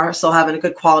as they are still having a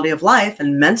good quality of life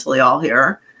and mentally all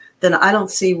here, then I don't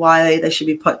see why they should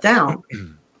be put down.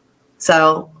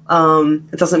 So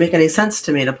it doesn't make any sense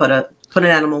to me to put an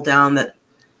animal down that,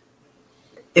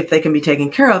 if they can be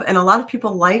taken care of. And a lot of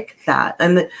people like that.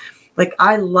 And like,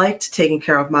 I liked taking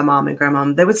care of my mom and grandma.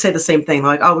 They would say the same thing.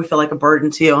 Like, oh, we feel like a burden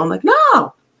to you. I'm like,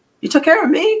 no, you took care of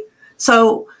me.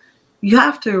 So you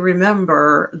have to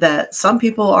remember that some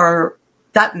people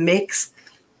that makes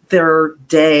their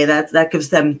day, that gives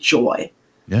them joy.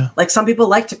 Yeah. Like, some people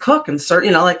like to cook and serve,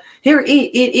 you know, like, here,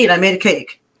 eat. I made a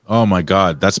cake. Oh my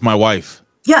God, that's my wife.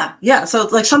 Yeah. So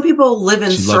like some people live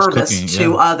in service cooking,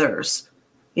 to others.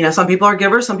 You know, some people are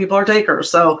givers, some people are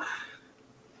takers. So,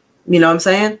 you know what I'm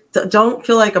saying? Don't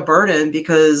feel like a burden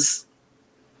because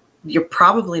you're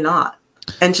probably not.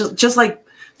 And just like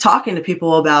talking to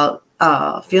people about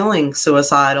feeling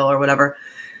suicidal or whatever,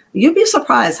 you'd be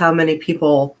surprised how many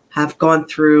people have gone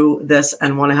through this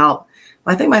and want to help.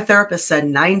 I think my therapist said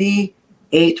 98%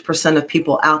 of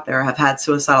people out there have had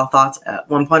suicidal thoughts at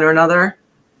one point or another.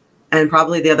 And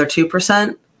probably the other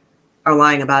 2% are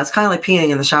lying about it. It's kind of like peeing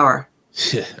in the shower.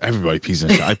 Yeah, everybody pees in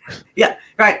the shower. Yeah,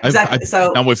 right. Exactly.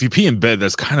 So now, if you pee in bed,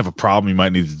 that's kind of a problem. You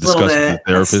might need to discuss with the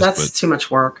therapist. That's too much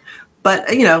work.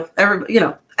 But you know,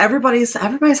 everybody's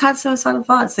had suicidal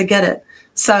thoughts. They get it.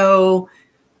 So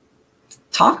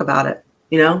talk about it.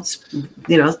 You know,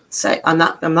 say I'm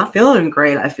not feeling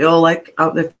great. I feel like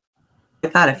that.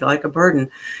 I feel like a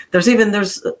burden. There's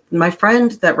my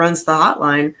friend that runs the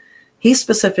hotline. He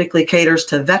specifically caters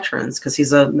to veterans because he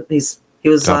was a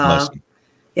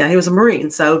Marine.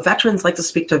 So veterans like to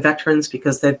speak to veterans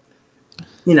because they've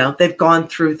gone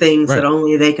through things that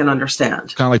only they can understand.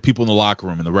 It's kind of like people in the locker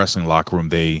room, in the wrestling locker room.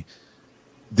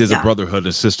 There's a brotherhood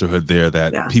and sisterhood there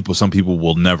that some people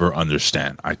will never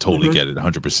understand. I totally get it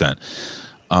 100%.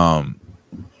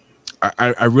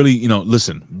 I really,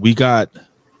 listen, we got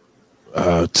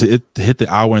to hit the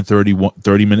hour and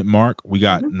 30 minute mark. We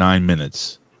got 9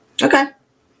 minutes. Okay.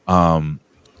 And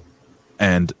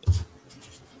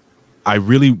I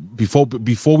really, before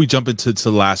we jump into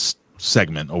the last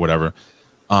segment or whatever,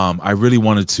 I really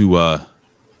wanted to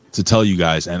tell you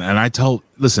guys,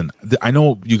 listen, I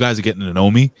know you guys are getting to know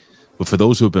me, but for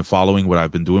those who have been following what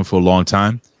I've been doing for a long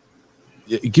time,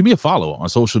 give me a follow on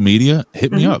social media.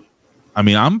 Hit me up. I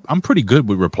mean, I'm pretty good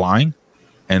with replying,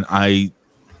 and I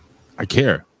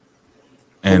care.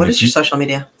 And what is your social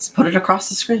media? Let's put it across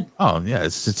the screen. Oh yeah,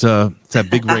 it's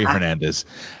at Big Ray Hernandez.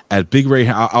 At Big Ray,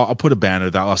 I'll put a banner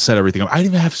that I'll set everything up. I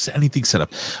didn't even have anything set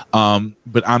up.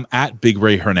 But I'm at Big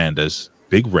Ray Hernandez.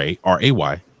 Big Ray, RAY,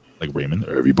 like Raymond.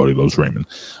 Everybody loves Raymond.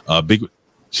 Big.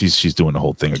 She's doing the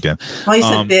whole thing again. Oh, you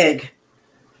said big.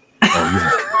 Oh,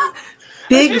 yeah.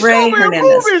 Big Ray Hernandez.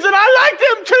 Movies and I like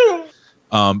them too.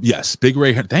 Yes, Big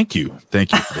Ray. Thank you.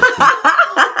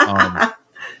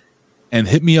 And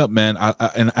hit me up, man.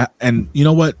 And you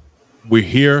know what? We're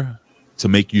here to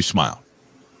make you smile.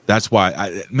 That's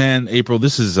why, April,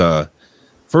 this is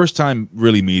first time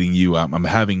really meeting you. I'm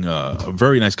having a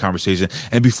very nice conversation.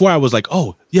 And before I was like,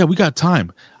 oh, yeah, we got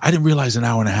time. I didn't realize an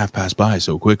hour and a half passed by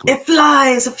so quickly. It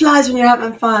flies when you're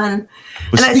having fun.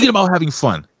 But speaking about having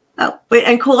fun. Oh, wait,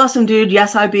 and Cool Awesome Dude,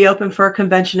 yes, I'd be open for a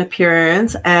convention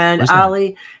appearance. And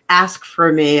Ali, ask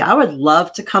for me. I would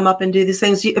love to come up and do these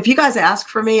things. If you guys ask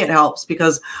for me, it helps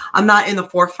because I'm not in the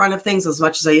forefront of things as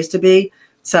much as I used to be.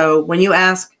 So when you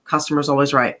ask, customer's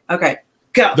always right. Okay,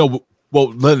 go. No,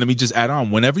 well, let me just add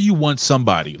on. Whenever you want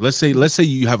somebody, let's say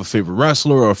you have a favorite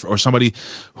wrestler or somebody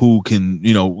who can,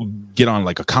 get on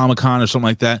like a Comic-Con or something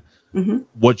like that.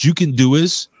 What you can do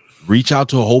is reach out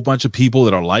to a whole bunch of people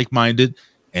that are like-minded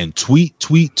and tweet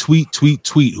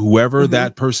whoever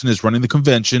that person is running the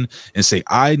convention and say,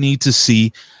 I need to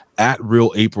see at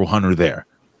Real April Hunter there.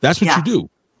 That's what you do.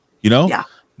 Yeah.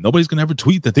 Nobody's going to ever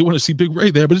tweet that they want to see Big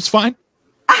Ray there, but it's fine.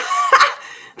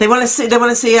 They want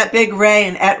to see at Big Ray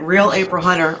and at Real April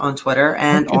Hunter on Twitter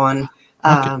and on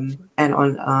Instagram.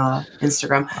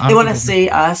 They want to see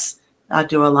us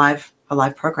do a live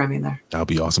programming there. That'll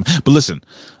be awesome. But listen,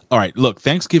 all right, look,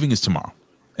 Thanksgiving is tomorrow.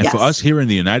 And for us here in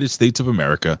the United States of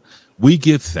America, we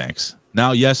give thanks.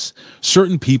 Now, yes,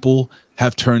 certain people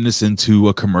have turned this into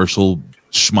a commercial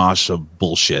schmosh of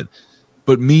bullshit.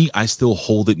 But me, I still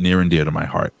hold it near and dear to my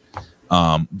heart.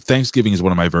 Thanksgiving is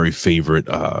one of my very favorite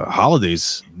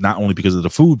holidays, not only because of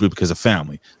the food, but because of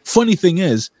family. Funny thing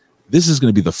is, this is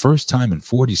going to be the first time in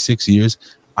 46 years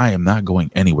I am not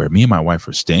going anywhere. Me and my wife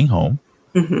are staying home.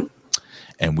 And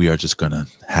we are just going to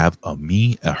have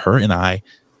her and I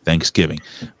Thanksgiving.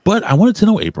 But I wanted to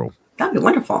know, April. That'd be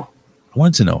wonderful. I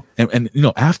wanted to know. And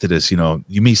after this, you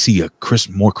may see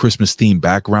more Christmas themed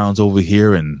backgrounds over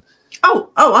here. And Oh,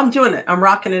 I'm doing it. I'm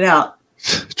rocking it out.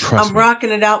 Trust me.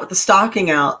 Rocking it out with the stocking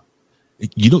out.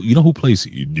 You know who plays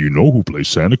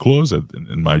Santa Claus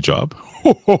in my job?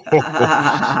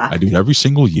 I do it every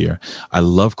single year. I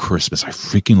love Christmas. I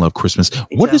freaking love Christmas.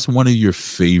 What is one of your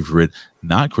favorite,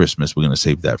 not Christmas, we're going to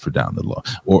save that for down the line,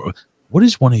 or what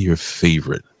is one of your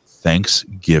favorite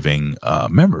Thanksgiving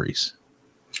memories?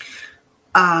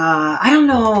 I don't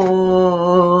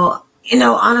know.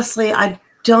 Honestly, I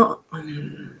don't.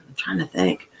 I'm trying to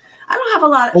think. I don't have a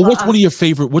lot. Well, what's one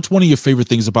of your favorite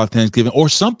things about Thanksgiving, or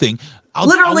something?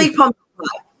 Literally pumpkin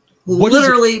pie.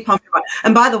 Literally pumpkin pie.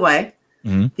 And by the way,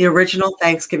 the original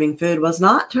Thanksgiving food was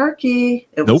not turkey.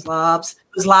 It was lobster.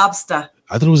 It was lobster.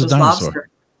 I thought it was a dinosaur. Lobster.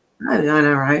 I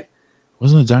know, right?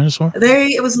 Wasn't it a dinosaur?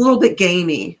 It was a little bit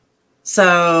gamey.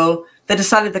 So they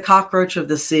decided the cockroach of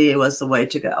the sea was the way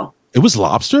to go. It was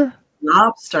lobster?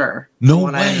 Lobster. No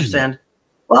way. I understand.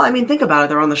 Well, I mean, think about it.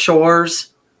 They're on the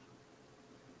shores.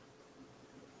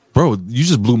 Bro, you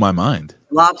just blew my mind.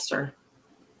 Lobster.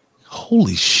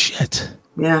 Holy shit.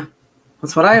 Yeah.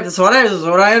 That's what I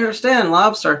understand.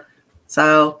 Lobster.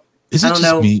 So is it just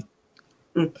know. Me?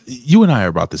 You and I are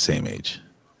about the same age.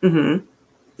 Mm-hmm.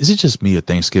 Is it just me at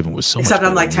Thanksgiving was so much Except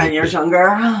I'm like 10 years younger.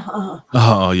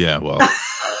 Oh, yeah. Well,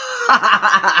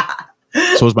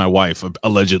 so is my wife,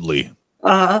 allegedly.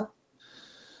 Uh-huh.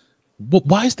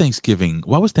 Why was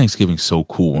Thanksgiving so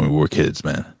cool when we were kids,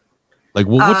 man? Like,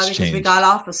 what's changed? We got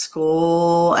off of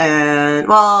school we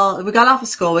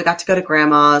got to go to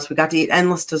grandma's. We got to eat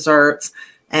endless desserts,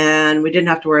 and we didn't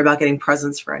have to worry about getting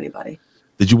presents for anybody.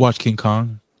 Did you watch King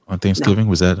Kong on Thanksgiving?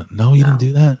 No. Was that? No, you didn't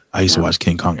do that? I used to watch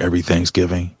King Kong every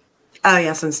Thanksgiving. Oh,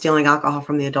 yes, and stealing alcohol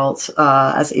from the adults,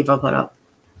 as Evo put up.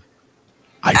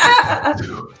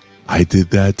 I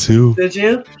did that too. Did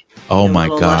you? Oh, my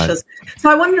God. Luscious. So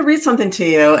I wanted to read something to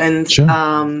you, and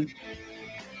sure.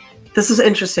 This is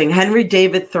interesting. Henry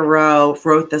David Thoreau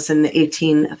wrote this in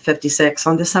 1856,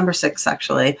 on December 6th,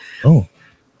 actually. Oh.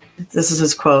 This is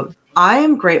his quote. "I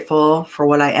am grateful for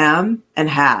what I am and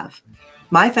have.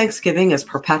 My Thanksgiving is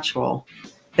perpetual.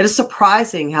 It is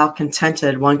surprising how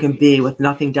contented one can be with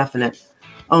nothing definite,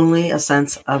 only a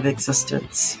sense of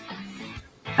existence."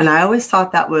 And I always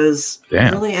thought that was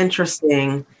really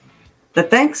interesting,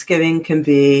 that Thanksgiving can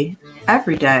be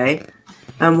every day.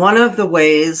 And one of the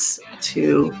ways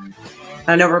to,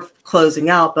 I know we're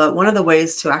closing out, but one of the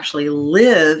ways to actually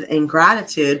live in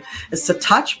gratitude is to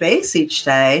touch base each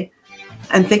day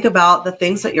and think about the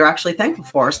things that you're actually thankful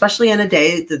for, especially in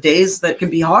the days that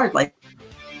can be hard. Like,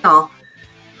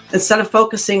 instead of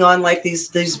focusing on like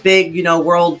these big,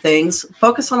 world things,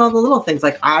 focus on all the little things.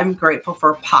 Like, I'm grateful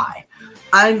for pie.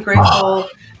 I'm grateful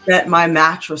that my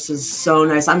mattress is so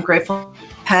nice. I'm grateful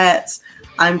for pets.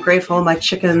 I'm grateful my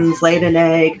chickens laid an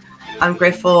egg. I'm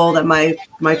grateful that my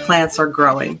plants are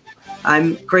growing.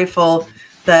 I'm grateful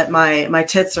that my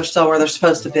tits are still where they're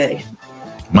supposed to be.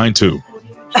 Mine too.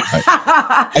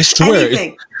 I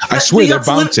swear. I swear they're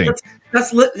bouncing.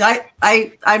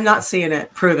 I'm not seeing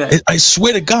it. Prove it. I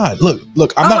swear to God. Look.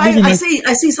 I'm not moving.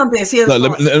 I see something. I see it.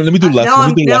 Let me do left. Now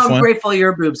I'm grateful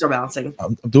your boobs are bouncing.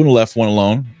 I'm doing the left one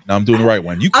alone. Now I'm doing the right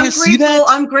one. You can't see that?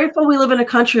 I'm grateful we live in a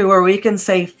country where we can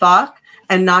say fuck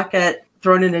and not get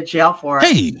thrown into jail for it.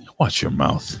 Hey, watch your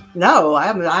mouth. No,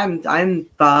 I'm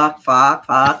fuck.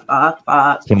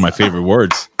 It's one of my favorite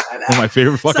words. One of my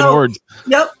favorite fucking words.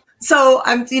 Yep. So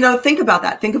I'm, think about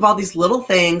that. Think of all these little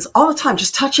things all the time.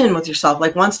 Just touch in with yourself,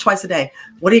 like once, twice a day.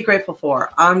 What are you grateful for?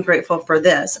 I'm grateful for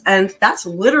this. And that's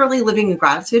literally living in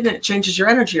gratitude, and it changes your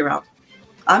energy around.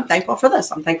 I'm thankful for this.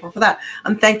 I'm thankful for that.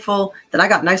 I'm thankful that I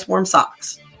got nice warm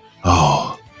socks.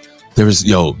 Oh, there is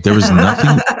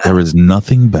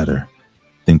nothing better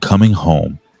than coming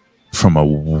home from a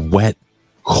wet,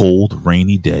 cold,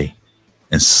 rainy day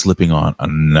and slipping on a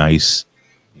nice,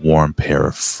 warm pair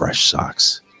of fresh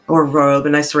socks. Or robe, a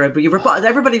nice robe. But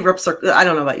everybody rips their, I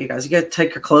don't know about you guys. You got to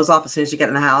take your clothes off as soon as you get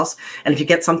in the house. And if you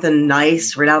get something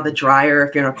nice right out of the dryer,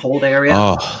 if you're in a cold area.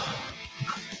 Oh.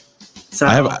 So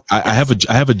I have a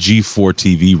G4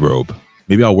 TV robe.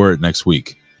 Maybe I'll wear it next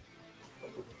week.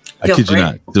 I kid you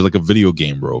not. There's like a video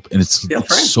game robe, and it's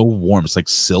so warm. It's like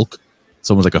silk. It's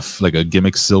almost like a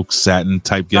gimmick silk satin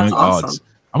type gimmick. That's awesome.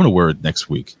 I'm gonna wear it next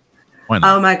week. Why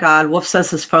not? Oh my God! Wolf says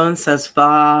his phone says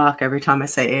 "fuck" every time I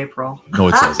say April. No,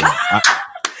 it doesn't.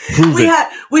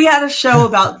 We had a show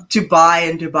about Dubai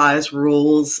and Dubai's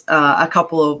rules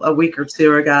a week or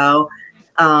two ago,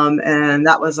 and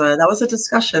that was a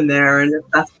discussion there, and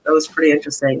that was pretty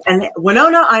interesting. And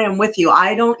Winona, I am with you.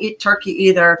 I don't eat turkey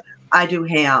either. I do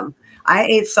ham. I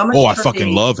ate so much. Oh, turkey. I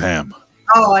fucking love ham.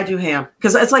 Oh, I do ham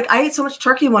because it's like I ate so much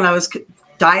turkey when I was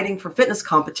dieting for fitness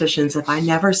competitions. If I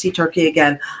never see turkey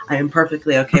again, I am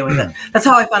perfectly okay with it. That's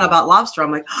how I found out about lobster.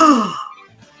 I'm like, oh,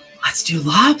 let's do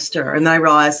lobster. And then I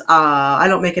realized I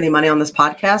don't make any money on this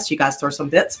podcast. You guys throw some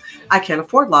bits. I can't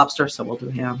afford lobster, so we'll do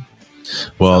ham.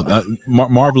 Well,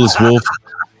 Marvelous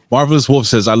Wolf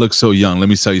says, I look so young. Let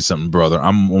me tell you something, brother.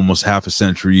 I'm almost half a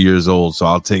century years old, so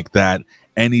I'll take that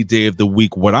any day of the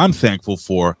week. What I'm thankful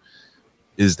for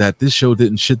is that this show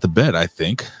didn't shit the bed. I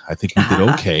think we did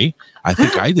okay. I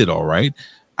think I did all right.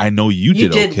 I know you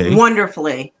did okay.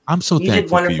 Wonderfully. I'm so thankful. You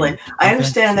did wonderfully. I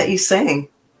understand that you sing.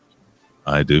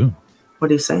 I do. What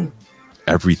do you sing?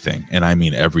 everything, and I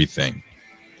mean everything.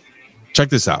 Check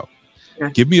this out. Yeah.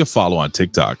 Give me a follow on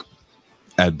TikTok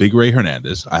at Big Ray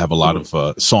Hernandez. I have a lot of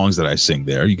songs that I sing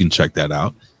there. You can check that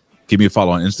out. Give me a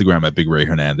follow on Instagram at Big Ray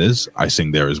Hernandez. I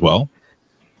sing there as well.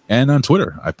 And on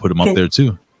Twitter, I put them up there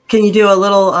too. Can you do a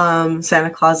little Santa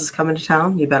Claus is coming to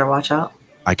town? You better watch out.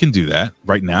 I can do that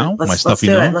right now. Let's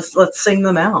do it. Let's sing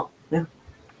them out. Yeah.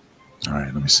 All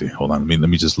right, let me see. Hold on. Let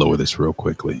me just lower this real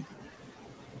quickly.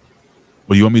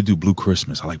 Well, you want me to do Blue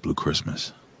Christmas? I like Blue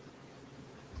Christmas.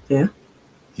 Yeah.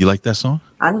 You like that song?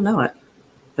 I don't know it.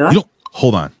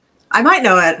 Hold on. I might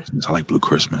know it. I like Blue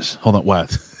Christmas. Hold on.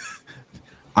 What?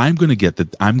 I'm gonna get the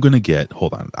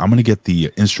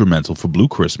instrumental for Blue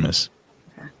Christmas.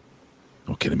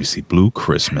 Okay, let me see. Blue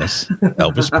Christmas.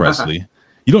 Elvis Presley.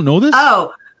 You don't know this?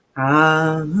 Oh.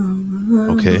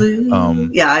 Okay.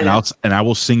 Yeah, I know. And I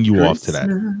will sing you off to that.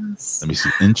 Let me see.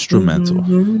 Instrumental.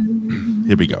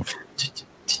 Here we go.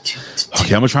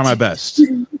 Okay, I'm gonna try my best.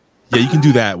 Yeah, you can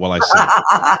do that while I sing.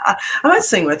 I might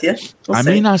sing with you. I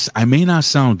may not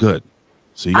sound good.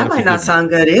 So I might not sound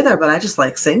good either, but I just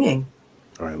like singing.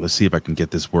 All right, let's see if I can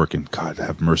get this working. God,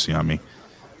 have mercy on me.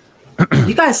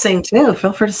 You guys sing too.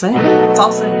 Feel free to sing. Let's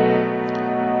all sing.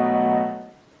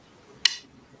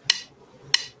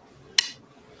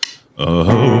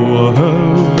 Oh,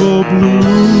 have a blue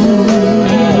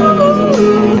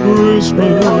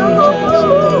Christmas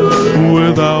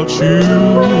without you.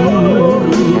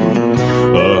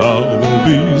 I'll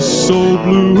be so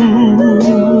blue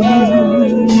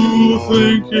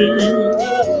thinking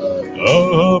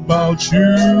about you.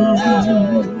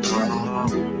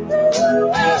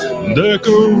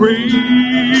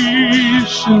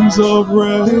 Decorations of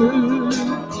red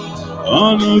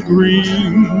on a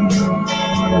green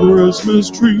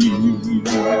Christmas tree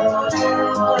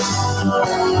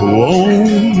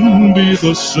won't be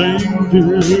the same,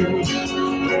 dear,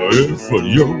 if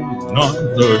you're not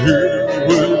here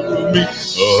with me.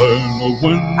 And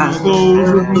when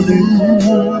those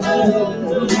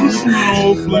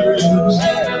snowflakes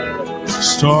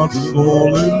start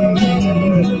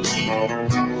falling,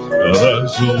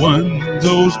 that's when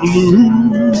those blue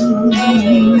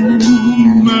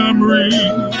memories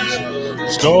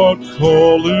start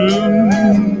calling.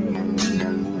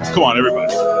 Come on,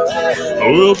 everybody.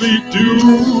 We'll be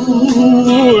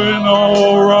doing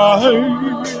all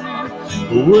right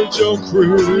with your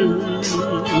Christmas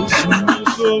life,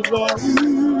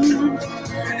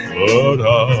 but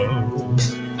I'll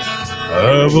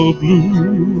have a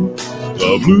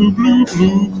blue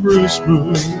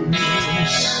Christmas.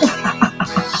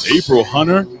 April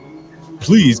Hunter,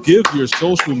 please give your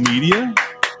social media.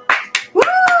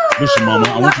 Listen, Mama,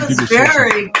 I want you to give your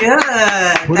very good.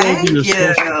 Thank you.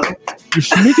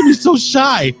 You're making me so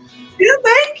shy. Yeah,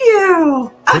 thank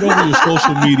you. Put over your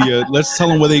social media. Let's tell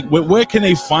them where can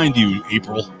they find you,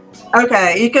 April?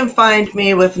 Okay, you can find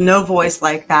me with no voice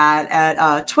like that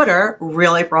at Twitter,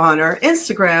 Real April Hunter,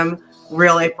 Instagram,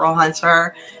 Real April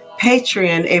Hunter,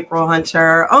 Patreon, April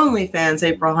Hunter, OnlyFans,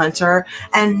 April Hunter,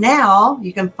 and now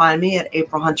you can find me at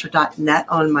aprilhunter.net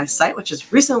on my site, which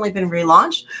has recently been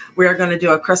relaunched. We are going to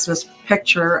do a Christmas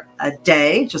picture a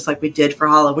day, just like we did for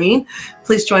Halloween.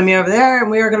 Please join me over there, and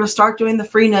we are going to start doing the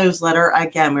free newsletter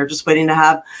again. We're just waiting to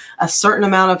have a certain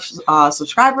amount of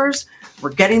subscribers. We're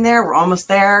getting there. We're almost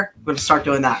there. We're going to start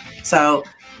doing that. So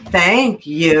thank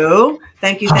you.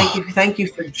 Thank you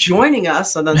for joining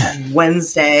us on this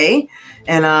Wednesday.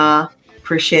 And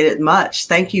appreciate it much.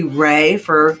 Thank you, Ray,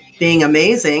 for being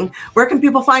amazing. Where can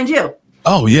people find you?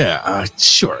 Oh, yeah,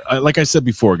 sure. Like I said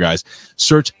before, guys,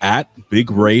 search at Big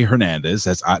Ray Hernandez.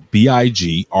 That's at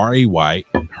BIGRAY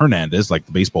Hernandez, like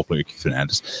the baseball player Keith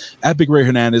Hernandez. At Big Ray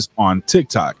Hernandez on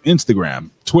TikTok, Instagram,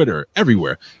 Twitter,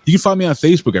 everywhere. You can find me on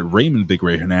Facebook at Raymond Big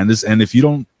Ray Hernandez. And if you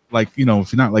don't if you're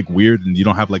not like weird and you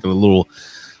don't have like a little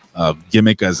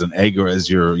gimmick as an egg or as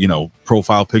your,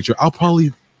 profile picture, I'll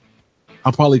probably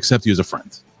accept you as a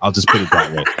friend. I'll just put it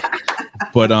that way.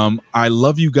 But I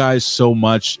love you guys so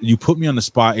much. You put me on the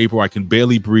spot, April. I can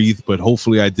barely breathe, but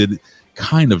hopefully I did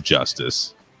kind of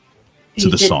justice to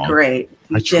the song. Great.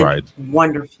 You tried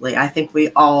wonderfully. I think we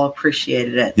all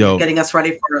appreciated it. Yo, getting us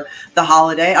ready for the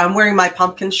holiday. I'm wearing my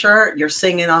pumpkin shirt. You're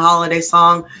singing a holiday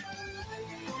song.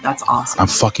 That's awesome. I'm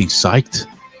fucking psyched.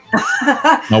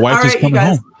 My wife is coming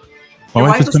home. My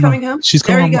wife is coming home? She's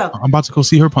coming home. I'm about to go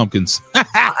see her pumpkins.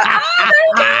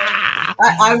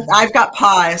 I've got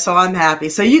pie, so I'm happy.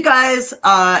 So you guys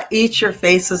eat your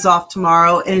faces off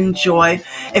tomorrow. Enjoy.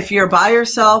 If you're by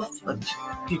yourself,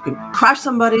 you can crash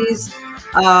somebody's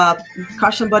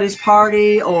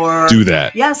party or do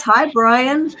that. Yes, hi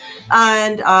Brian,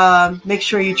 and make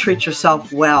sure you treat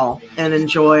yourself well and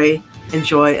enjoy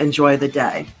enjoy the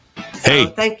day. Hey,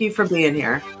 so thank you for being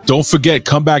here. Don't forget,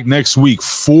 come back next week,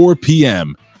 4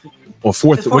 p.m. or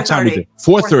 4. What time is it?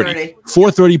 4:30.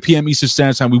 4:30 p.m. Eastern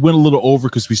Standard Time. We went a little over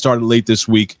because we started late this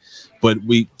week, but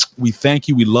we thank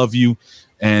you. We love you.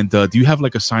 And do you have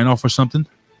like a sign off or something?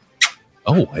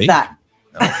 Oh, hey. That.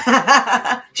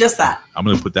 Just that. I'm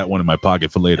going to put that one in my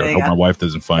pocket for later. I hope my wife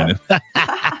doesn't find it.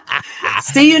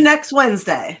 See you next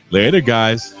Wednesday. Later,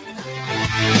 guys.